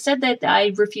longer. They said that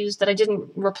I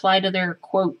didn't reply to their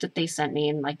quote that they sent me,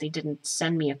 and like they didn't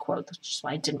send me a quote, which is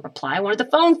why I didn't reply. I wanted the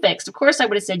phone fixed. Of course I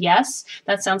would have said yes,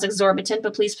 that sounds exorbitant,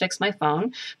 but please fix my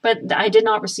phone. But I did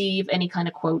not receive any kind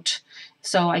of quote,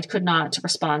 so I could not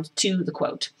respond to the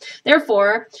quote.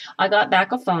 Therefore, I got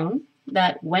back a phone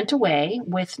that went away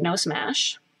with no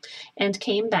smash and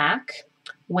came back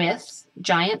with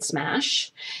giant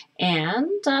smash and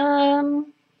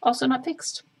also not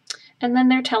fixed. And then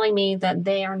they're telling me that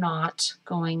they are not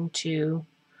going to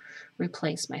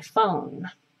replace my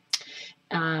phone.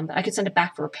 I could send it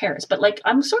back for repairs, but like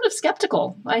I'm sort of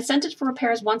skeptical. I sent it for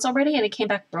repairs once already and it came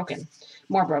back broken,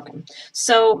 more broken.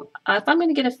 So if I'm going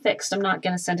to get it fixed, I'm not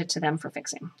going to send it to them for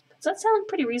fixing. Does that sound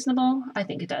pretty reasonable? I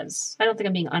think it does. I don't think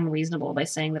I'm being unreasonable by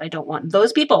saying that I don't want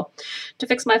those people to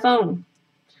fix my phone.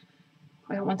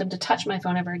 I don't want them to touch my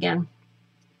phone ever again.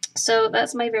 So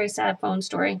that's my very sad phone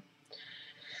story.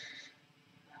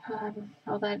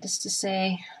 All that is to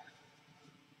say,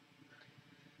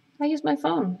 I use my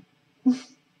phone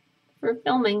for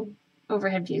filming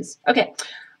overhead views. Okay,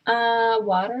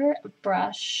 water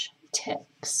brush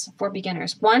tips for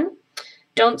beginners. 1,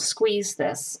 don't squeeze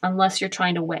this unless you're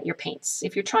trying to wet your paints.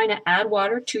 If you're trying to add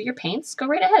water to your paints, go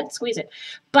right ahead, squeeze it.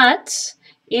 But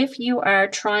if you are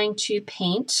trying to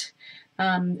paint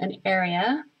an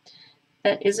area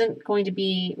that isn't going to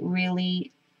be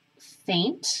really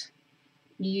faint,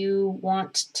 you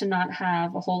want to not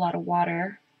have a whole lot of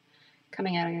water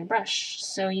coming out of your brush.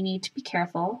 So you need to be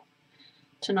careful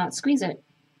to not squeeze it.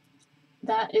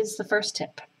 That is the first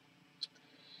tip.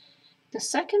 The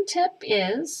second tip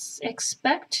is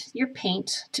expect your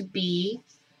paint to be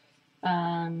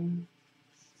a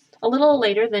little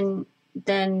lighter than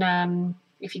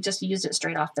if you just used it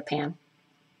straight off the pan.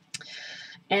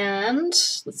 And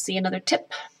let's see, another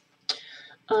tip.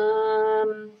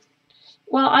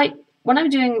 When I'm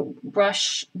doing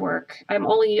brush work, I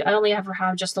only ever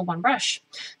have just the one brush.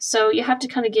 So you have to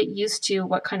kind of get used to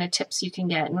what kind of tips you can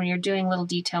get. And when you're doing little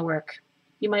detail work,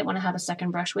 you might want to have a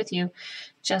second brush with you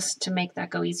just to make that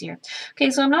go easier. Okay,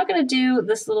 so I'm not going to do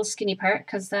this little skinny part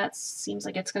because that seems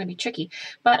like it's going to be tricky.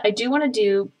 But I do want to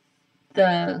do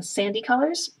the sandy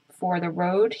colors for the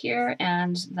road here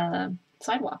and the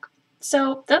sidewalk.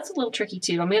 So that's a little tricky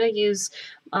too. I'm going to use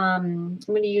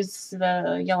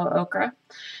the yellow ochre,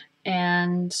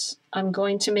 and I'm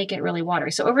going to make it really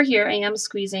watery. So over here I am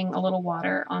squeezing a little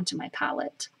water onto my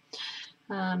palette,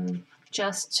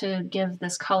 just to give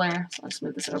this color. So let's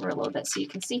move this over a little bit so you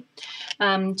can see.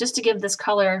 Just to give this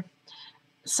color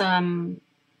some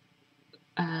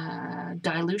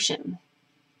dilution.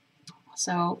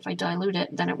 So if I dilute it,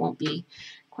 then it won't be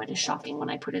quite as shocking when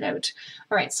I put it out.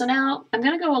 All right, so now I'm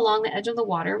going to go along the edge of the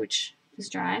water, which is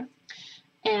dry,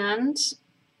 and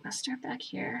I'll start back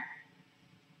here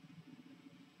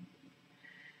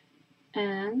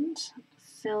and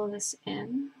fill this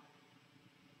in.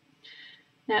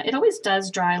 Now, it always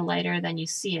does dry lighter than you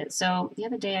see it. So the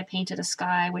other day I painted a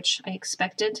sky, which I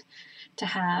expected to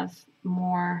have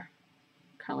more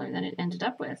color than it ended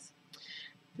up with.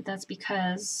 But that's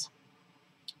because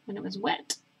when it was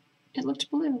wet, it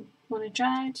looked blue. When it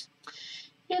dried,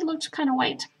 it looked kind of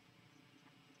white.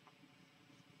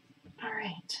 All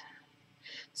right.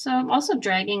 So I'm also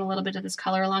dragging a little bit of this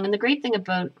color along. And the great thing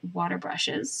about water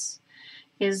brushes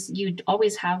is you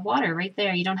always have water right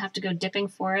there. You don't have to go dipping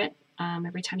for it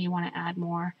every time you want to add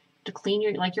more to clean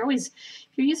your, like you're always, if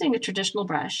you're using a traditional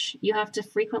brush, you have to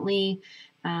frequently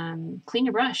clean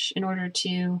your brush in order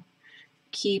to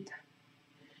keep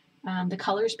the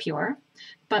colors pure.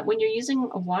 But when you're using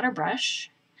a water brush,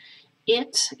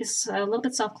 it is a little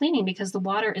bit self-cleaning because the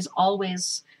water is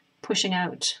always pushing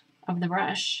out of the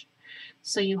brush.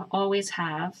 So you always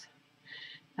have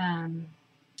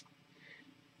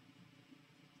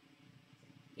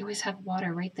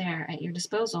water right there at your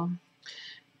disposal.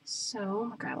 So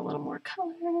I'll grab a little more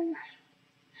color.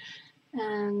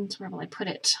 And where will I put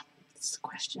it? That's the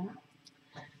question.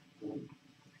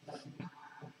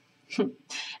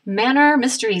 Manor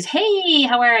Mysteries. Hey,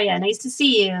 how are you? Nice to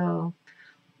see you.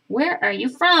 Where are you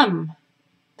from?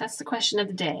 That's the question of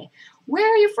the day. Where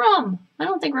are you from? I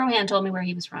don't think Rohan told me where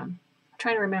he was from. I'm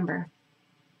trying to remember.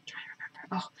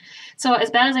 Oh, so as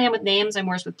bad as I am with names, I'm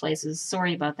worse with places.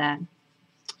 Sorry about that.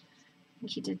 I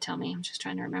think he did tell me. I'm just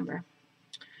trying to remember.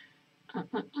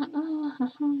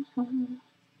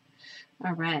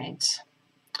 All right.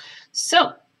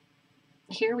 So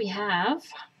here we have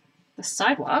the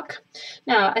sidewalk.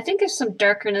 Now, I think there's some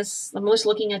darkness. I'm just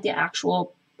looking at the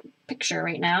actual picture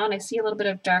right now, and I see a little bit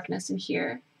of darkness in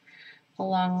here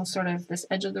along sort of this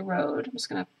edge of the road. I'm just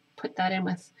going to put that in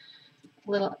with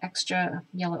a little extra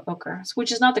yellow ochre,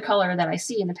 which is not the color that I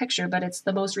see in the picture, but it's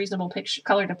the most reasonable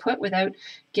color to put without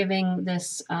giving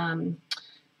this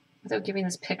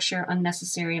picture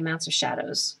unnecessary amounts of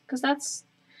shadows, because that's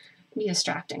be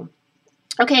distracting.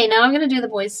 Okay, now I'm going to do the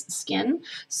boy's skin.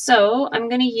 So I'm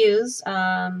going to use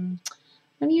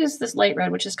this light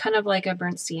red, which is kind of like a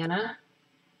burnt sienna,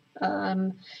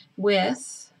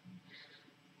 with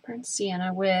a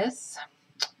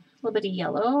little bit of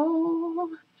yellow,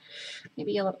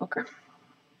 maybe yellow ochre.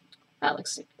 That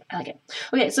looks, I like it.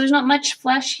 Okay, so there's not much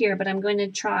flesh here, but I'm going to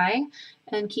try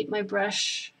and keep my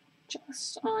brush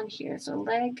just on here. So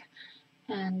leg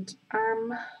and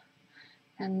arm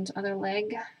and other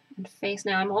leg and face.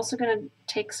 Now I'm also going to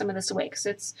take some of this away because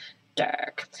it's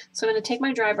dark. So I'm going to take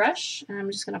my dry brush and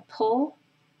I'm just going to pull.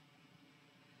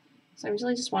 So I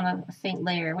really just want a faint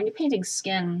layer. When you're painting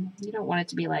skin, you don't want it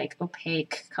to be like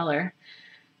opaque color.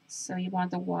 So you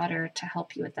want the water to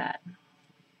help you with that.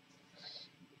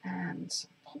 And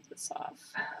pull this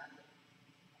off.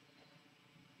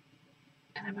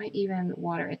 And I might even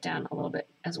water it down a little bit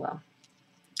as well.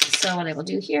 So what I will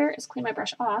do here is clean my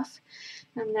brush off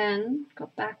and then go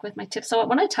back with my tip. So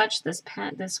when I touch this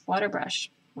water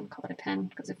brush, I won't call it a pen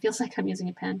because it feels like I'm using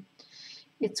a pen,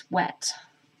 it's wet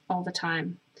all the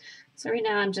time. So right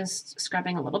now I'm just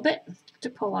scrubbing a little bit to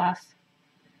pull off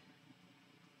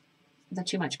the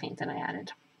too much paint that I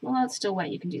added. Well, it's still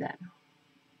wet, you can do that.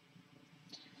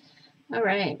 All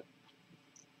right,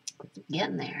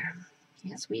 getting there.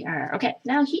 Yes, we are. Okay,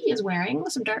 now he is wearing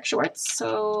some dark shorts,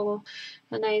 so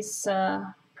a nice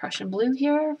Prussian blue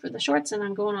here for the shorts, and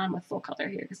I'm going on with full color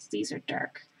here because these are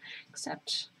dark,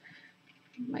 except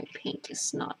my paint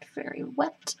is not very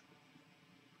wet.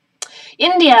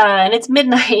 India, and it's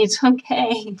midnight.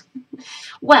 Okay.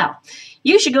 Well,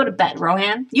 you should go to bed,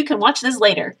 Rohan. You can watch this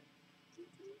later.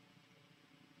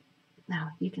 No,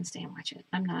 you can stay and watch it.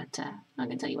 I'm not going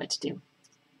to tell you what to do.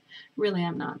 Really,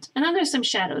 I'm not. And then there's some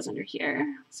shadows under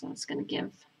here. So it's going to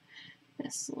give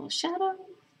this little shadow.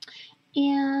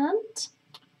 And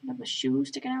I have a shoe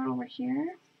sticking out over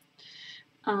here.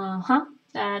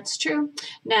 That's true.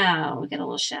 Now we get a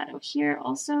little shadow here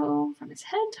also from his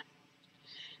head.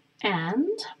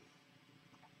 And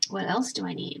what else do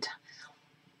I need?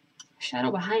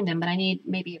 shadow behind him, but I need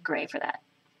maybe a gray for that.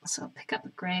 So I'll pick up a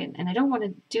gray, and I don't want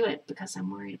to do it because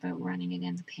I'm worried about running it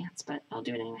in the pants, but I'll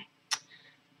do it anyway.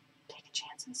 Taking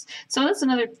chances. So that's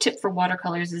another tip for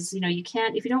watercolors is, you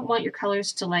can't, if you don't want your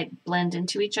colors to like blend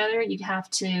into each other, you have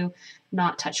to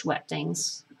not touch wet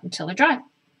things until they're dry.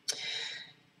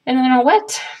 And then they're all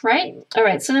wet, right? All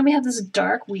right, so then we have this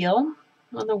dark wheel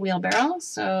on the wheelbarrow.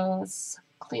 So let's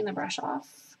clean the brush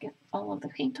off, get all of the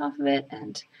paint off of it,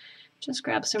 and just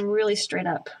grab some really straight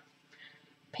up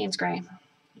Payne's Gray.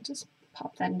 Just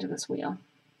pop that into this wheel.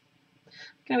 You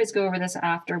can always go over this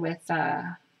after with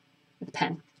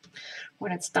pen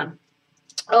when it's done.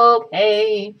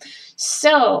 Okay,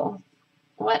 so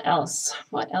what else?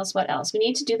 What else? What else? We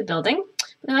need to do the building.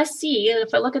 Now I see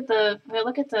if I look at the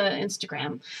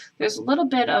Instagram, there's a little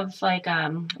bit of like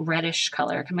reddish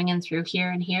color coming in through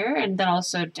here and here, and then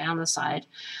also down the side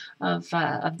of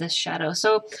this shadow.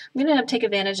 So I'm gonna take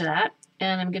advantage of that.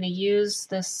 And I'm going to use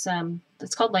this,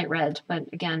 it's called light red, but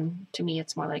again, to me,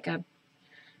 it's more like a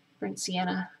burnt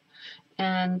sienna.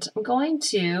 And I'm going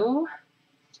to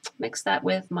mix that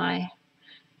with my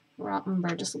raw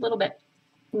umber just a little bit.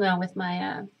 No, with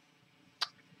my,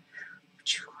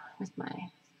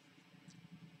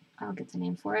 I'll get the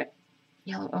name for it,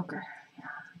 yellow ochre. Yeah.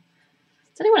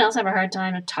 Does anyone else have a hard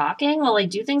time talking while I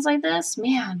do things like this?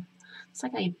 Man, it's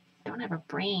like I don't have a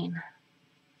brain.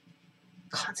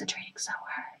 Concentrating so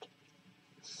hard.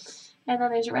 And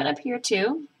then there's red up here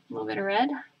too, a little bit of red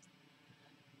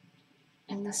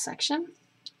in this section.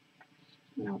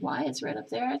 I don't know why it's red up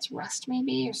there. It's rust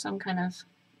maybe, or some kind of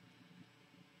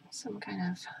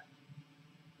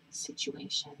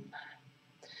situation.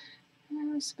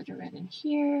 There's a bit of red in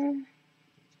here.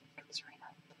 Comes right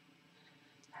up.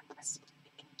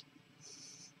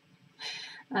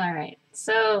 All right,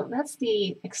 so that's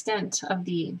the extent of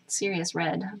the serious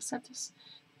red. Except there's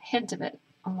a hint of it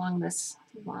along this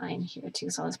line here too,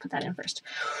 so let's put that in first.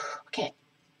 Okay,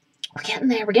 we're getting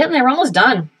there. We're almost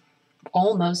done.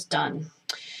 Almost done.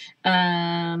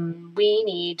 We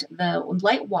need the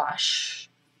light wash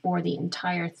for the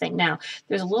entire thing. Now,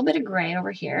 there's a little bit of gray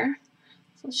over here,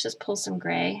 so let's just pull some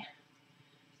gray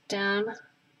down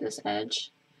this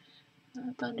edge,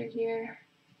 up under here.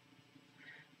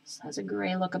 This has a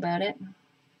gray look about it.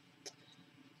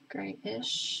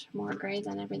 Grayish, more gray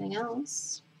than everything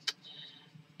else.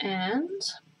 And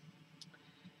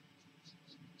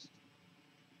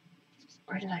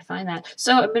where did I find that?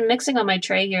 So I've been mixing on my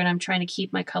tray here, and I'm trying to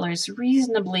keep my colors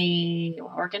reasonably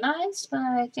organized, but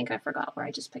I think I forgot where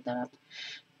I just picked that up.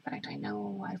 In fact, I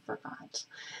know I forgot.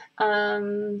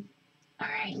 All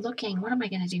right, looking, what am I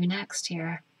going to do next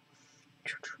here?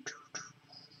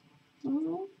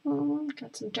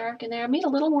 Got some dark in there. I made a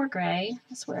little more gray.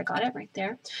 That's where I got it, right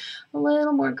there. A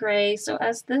little more gray. So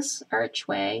as this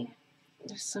archway,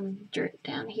 there's some dirt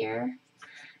down here.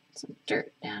 Some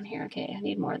dirt down here. Okay, I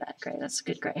need more of that gray. That's a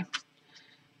good gray.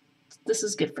 This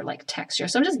is good for like texture.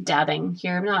 So I'm just dabbing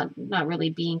here. I'm not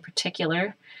really being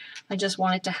particular. I just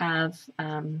want it to have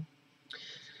a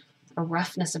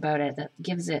roughness about it that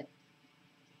gives it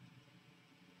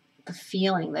the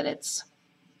feeling that it's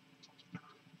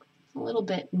a little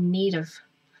bit in need of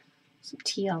some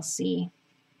TLC.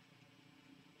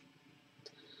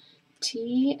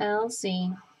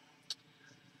 TLC.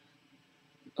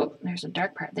 Oh, there's a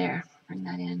dark part there. Bring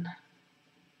that in.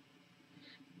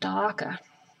 DACA.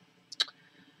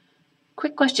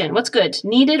 Quick question. What's good?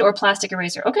 Kneaded or plastic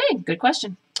eraser? Okay, good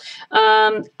question.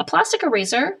 A plastic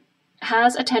eraser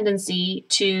has a tendency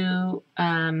to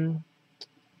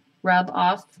rub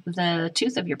off the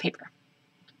tooth of your paper.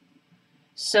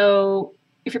 So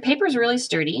if your paper is really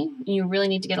sturdy and you really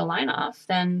need to get a line off,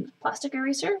 then plastic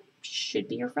eraser should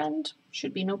be your friend,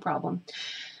 should be no problem.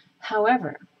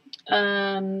 However,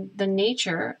 the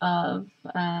nature of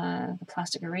the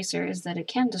plastic eraser is that it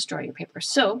can destroy your paper.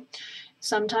 So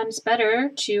sometimes better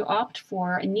to opt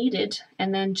for a kneaded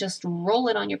and then just roll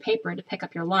it on your paper to pick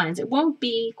up your lines. It won't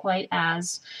be quite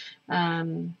as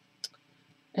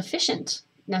efficient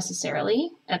necessarily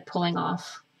at pulling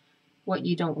off what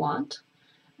you don't want.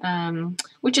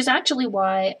 Which is actually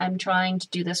why I'm trying to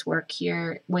do this work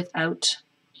here without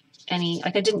any,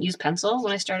 like I didn't use pencil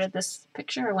when I started this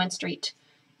picture. I went straight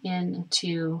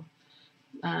into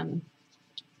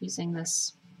using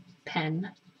this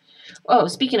pen. Oh,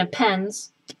 speaking of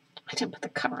pens, I didn't put the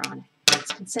cover on.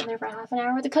 It's been sitting there for half an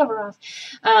hour with the cover off.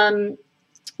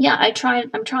 Yeah, I'm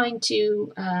trying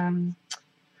to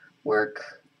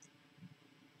work.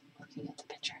 Looking at the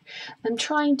picture, I'm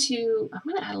going to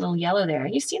add a little yellow there.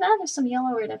 You see that? There's some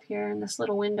yellow right up here in this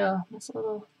little window, this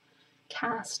little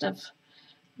cast of,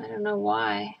 I don't know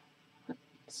why,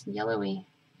 it's yellowy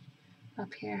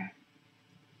up here.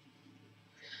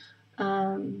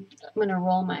 I'm going to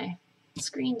roll my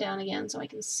screen down again so I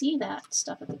can see that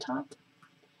stuff at the top.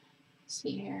 Let's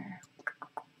see here.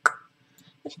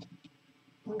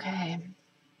 Okay.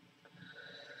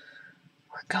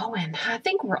 We're going. I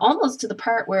think we're almost to the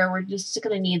part where we're just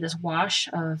going to need this wash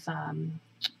of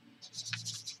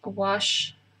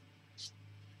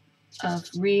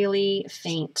really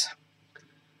faint.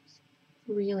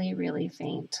 Really, really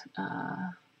faint.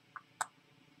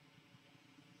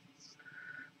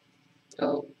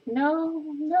 Oh,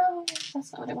 no,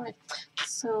 that's not what I wanted.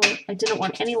 So I didn't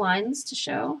want any lines to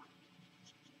show.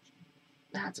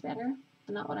 That's better,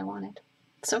 but not what I wanted.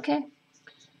 It's okay.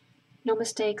 No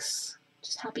mistakes,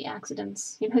 just happy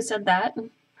accidents. You know who said that?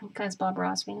 Guys, Bob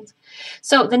Ross fans.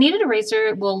 So the kneaded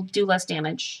eraser will do less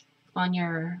damage on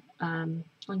your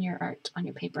art, on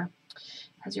your paper,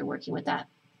 as you're working with that.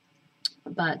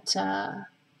 But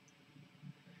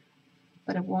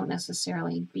it won't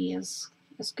necessarily be as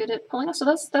good at pulling off. So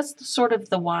that's sort of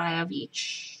the why of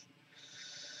each.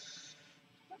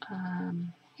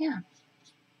 Yeah.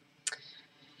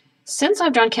 Since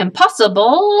I've drawn Kim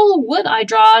Possible, would I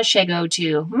draw Shago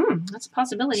too? That's a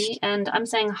possibility. And I'm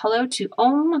saying hello to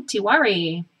Om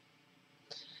Tiwari.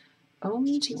 Om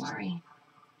Tiwari.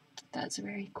 That's a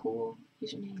very cool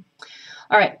username.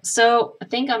 All right, so I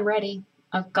think I'm ready.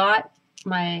 I've got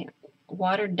my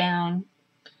watered down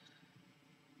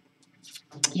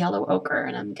yellow ochre,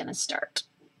 and I'm going to start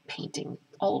painting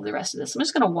all of the rest of this. I'm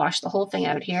just going to wash the whole thing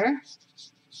out here.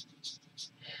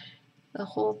 The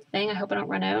whole thing. I hope I don't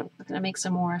run out. I'm going to make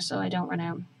some more so I don't run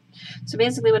out. So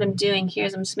basically what I'm doing here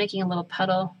is I'm just making a little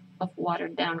puddle of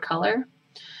watered down color,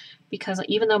 because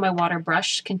even though my water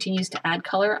brush continues to add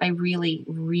color, I really,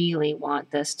 really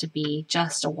want this to be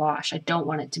just a wash. I don't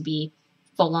want it to be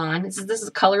full on. This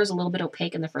color is a little bit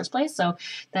opaque in the first place, so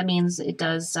that means it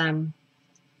does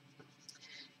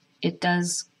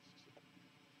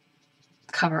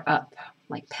cover up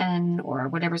like pen or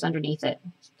whatever's underneath it.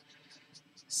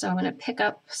 So I'm going to pick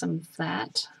up some of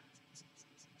that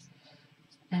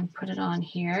and put it on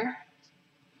here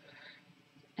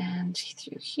and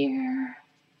through here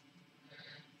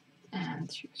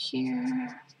and through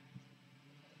here.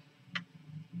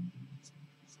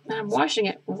 And I'm washing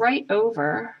it right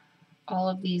over all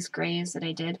of these grays that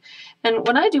I did. And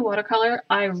when I do watercolor,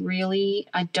 I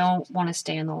don't want to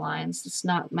stay in the lines. It's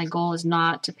not, my goal is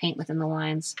not to paint within the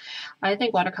lines. I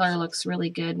think watercolor looks really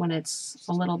good when it's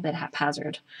a little bit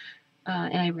haphazard.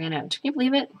 And I ran out. Can you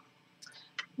believe it?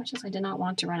 Much as I did not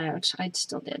want to run out, I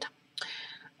still did.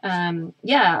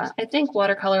 Yeah, I think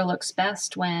watercolor looks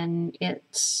best when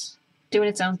it's doing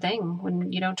its own thing,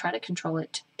 when you don't try to control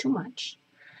it too much.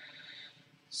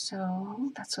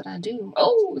 So that's what I do.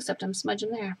 Oh, except I'm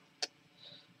smudging there.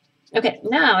 Okay,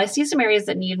 now I see some areas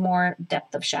that need more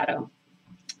depth of shadow.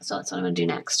 So that's what I'm going to do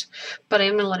next. But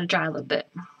I'm going to let it dry a little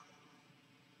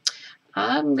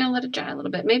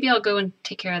bit. Maybe I'll go and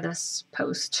take care of this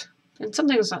post. And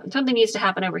something needs to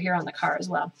happen over here on the car as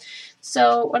well.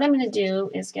 So what I'm going to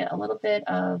do is get a little bit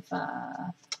of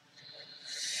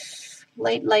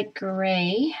light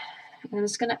gray. And I'm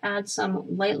just going to add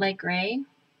some light gray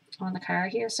on the car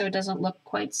here so it doesn't look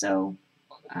quite so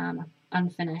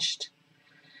unfinished.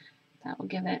 That will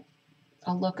give it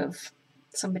a look of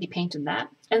somebody painted that.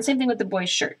 And same thing with the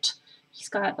boy's shirt. He's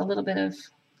got a little bit of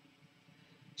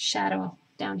shadow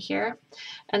down here.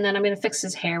 And then I'm going to fix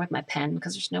his hair with my pen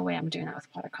because there's no way I'm doing that with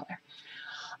watercolor.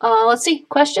 Let's see.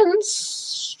 Questions?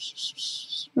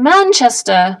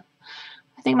 Manchester.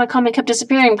 I think my comment kept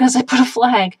disappearing because I put a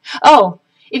flag. Oh,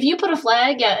 if you put a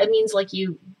flag, yeah, it means like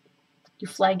you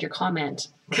flagged your comment,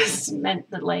 because it meant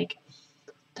that like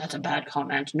that's a bad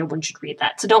comment. No one should read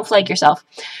that. So don't flag yourself.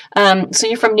 So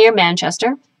you're from near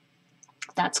Manchester.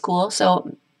 That's cool.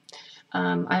 So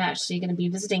I'm actually going to be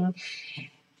visiting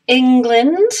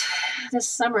England this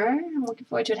summer. I'm looking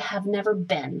forward to it. I have never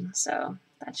been, so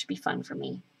that should be fun for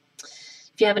me.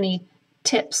 If you have any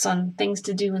tips on things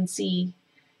to do and see,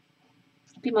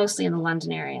 I'll be mostly in the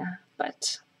London area,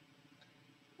 but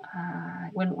I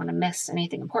wouldn't want to miss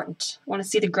anything important. I want to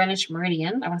see the Greenwich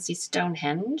Meridian. I want to see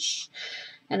Stonehenge.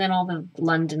 And then all the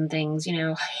London things, you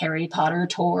know, Harry Potter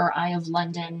tour, Eye of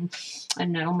London. I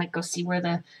don't know, might go see where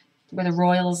the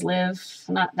royals live.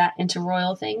 I'm not that into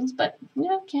royal things, but, you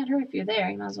know, can't hurt if you're there.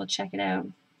 You might as well check it out.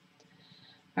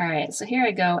 All right, so here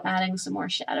I go, adding some more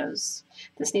shadows.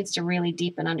 This needs to really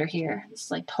deepen under here.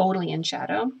 It's like totally in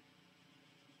shadow.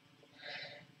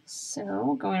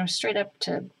 So going straight up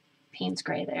to Payne's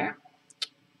gray there.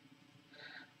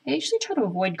 I usually try to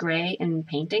avoid gray in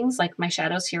paintings. Like my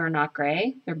shadows here are not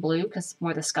gray. They're blue because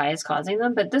more the sky is causing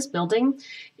them. But this building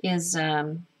is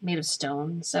made of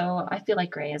stone, so I feel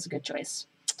like gray is a good choice.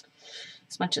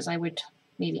 as much as I would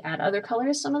maybe add other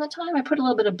colors some of the time. I put a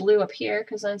little bit of blue up here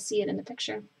because I see it in the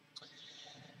picture.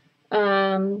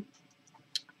 I'm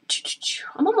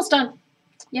almost done.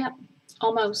 Yeah,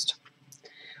 almost.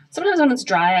 Sometimes when it's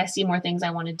dry, I see more things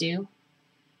I want to do,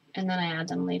 and then I add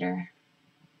them later.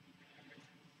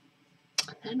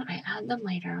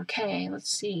 Okay, let's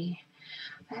see.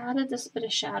 I added this bit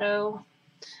of shadow,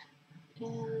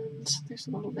 and there's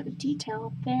a little bit of detail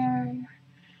up there.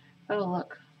 Oh,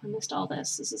 look, I missed all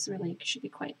this. This is really, should be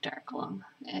quite dark along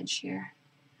the edge here.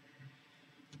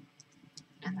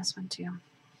 And this one too.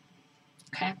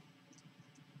 Okay.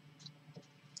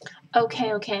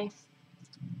 Okay.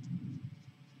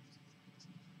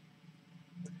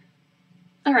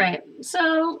 All right,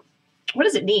 so what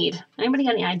does it need? Anybody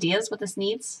got any ideas what this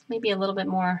needs? Maybe a little bit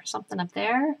more something up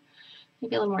there.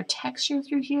 Maybe a little more texture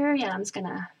through here. Yeah, I'm just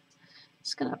gonna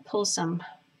pull some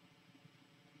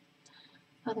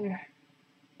other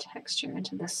texture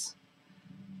into this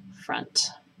front.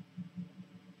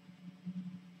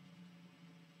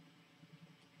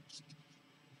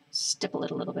 Stipple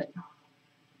it a little bit.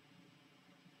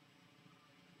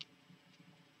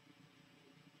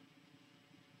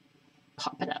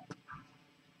 Pop it up.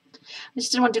 I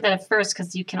just didn't want to do that at first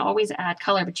because you can always add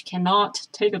color, but you cannot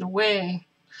take it away.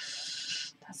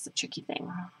 That's the tricky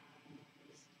thing.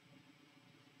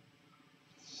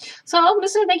 So I'm going to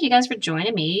say thank you guys for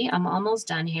joining me. I'm almost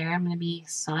done here. I'm going to be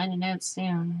signing out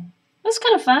soon. It was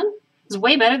kind of fun. It's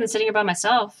way better than sitting here by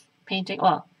myself painting.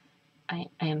 Well, I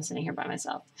am sitting here by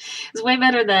myself. It's way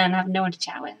better than having no one to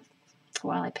chat with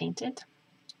while I painted.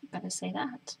 Gotta say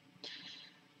that.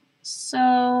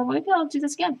 So maybe I'll do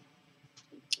this again.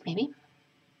 Maybe.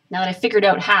 Now that I figured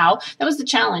out how, that was the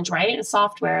challenge, right? In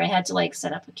software, I had to like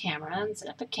set up a camera and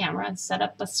set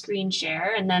up a screen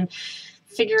share, and then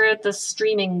figure out the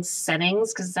streaming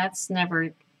settings, because that's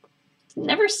never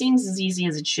seems as easy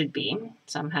as it should be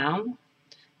somehow.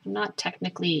 I'm not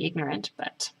technically ignorant,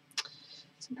 but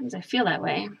sometimes I feel that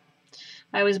way.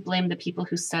 I always blame the people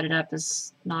who set it up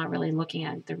as not really looking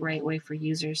at the right way for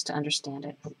users to understand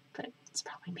it, but it's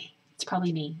probably me. It's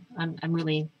probably me. I'm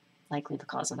really likely the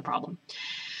cause of the problem.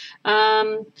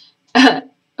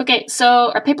 Okay,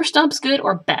 so are paper stumps good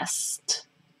or best?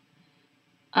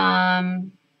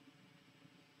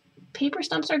 Paper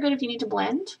stumps are good if you need to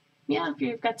blend. Yeah, if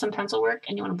you've got some pencil work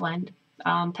and you want to blend.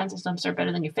 Pencil stumps are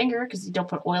better than your finger because you don't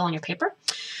put oil on your paper.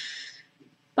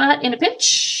 But in a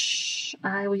pinch,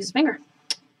 I will use a finger.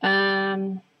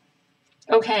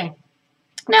 Okay.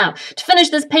 Now, to finish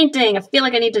this painting, I feel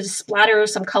like I need to splatter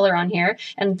some color on here.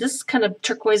 And this kind of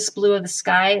turquoise blue of the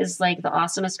sky is like the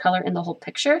awesomest color in the whole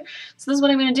picture. So this is what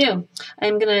I'm going to do.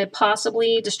 I'm going to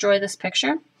possibly destroy this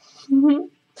picture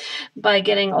by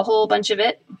getting a whole bunch of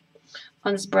it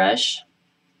on this brush.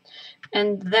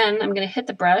 And then I'm going to hit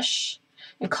the brush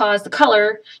and cause the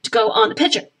color to go on the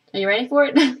picture. Are you ready for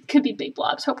it? Could be big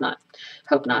blobs. Hope not.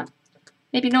 Hope not.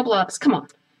 Maybe no blobs. Come on.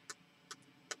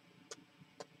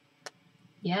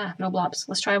 Yeah, no blobs.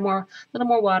 Let's try a little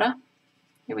more water.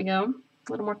 Here we go.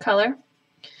 A little more color.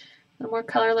 A little more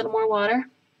color, a little more water.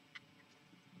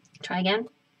 Try again.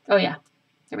 Oh yeah.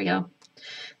 There we go.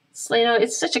 So, you know,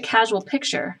 it's such a casual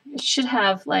picture. It should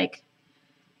have like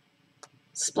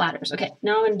splatters. Okay,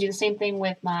 now I'm going to do the same thing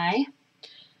with my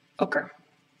ochre.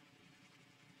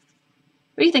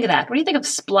 What do you think of that? What do you think of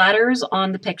splatters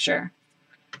on the picture?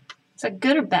 Is that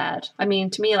good or bad? I mean,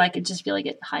 to me, like, it just feel like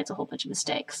it hides a whole bunch of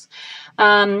mistakes.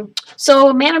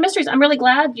 So, Man or Mysteries, I'm really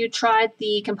glad you tried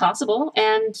the Compossible,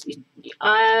 and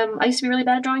I used to be really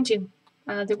bad at drawing too.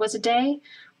 There was a day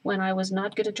when I was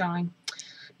not good at drawing,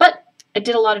 but I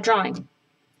did a lot of drawing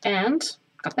and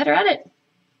got better at it.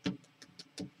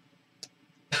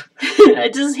 I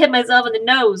just hit myself in the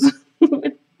nose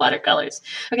with watercolors.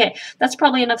 Okay, that's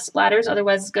probably enough splatters,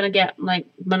 otherwise it's going to get, like,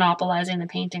 monopolizing the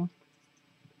painting.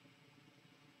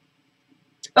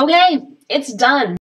 Okay, it's done.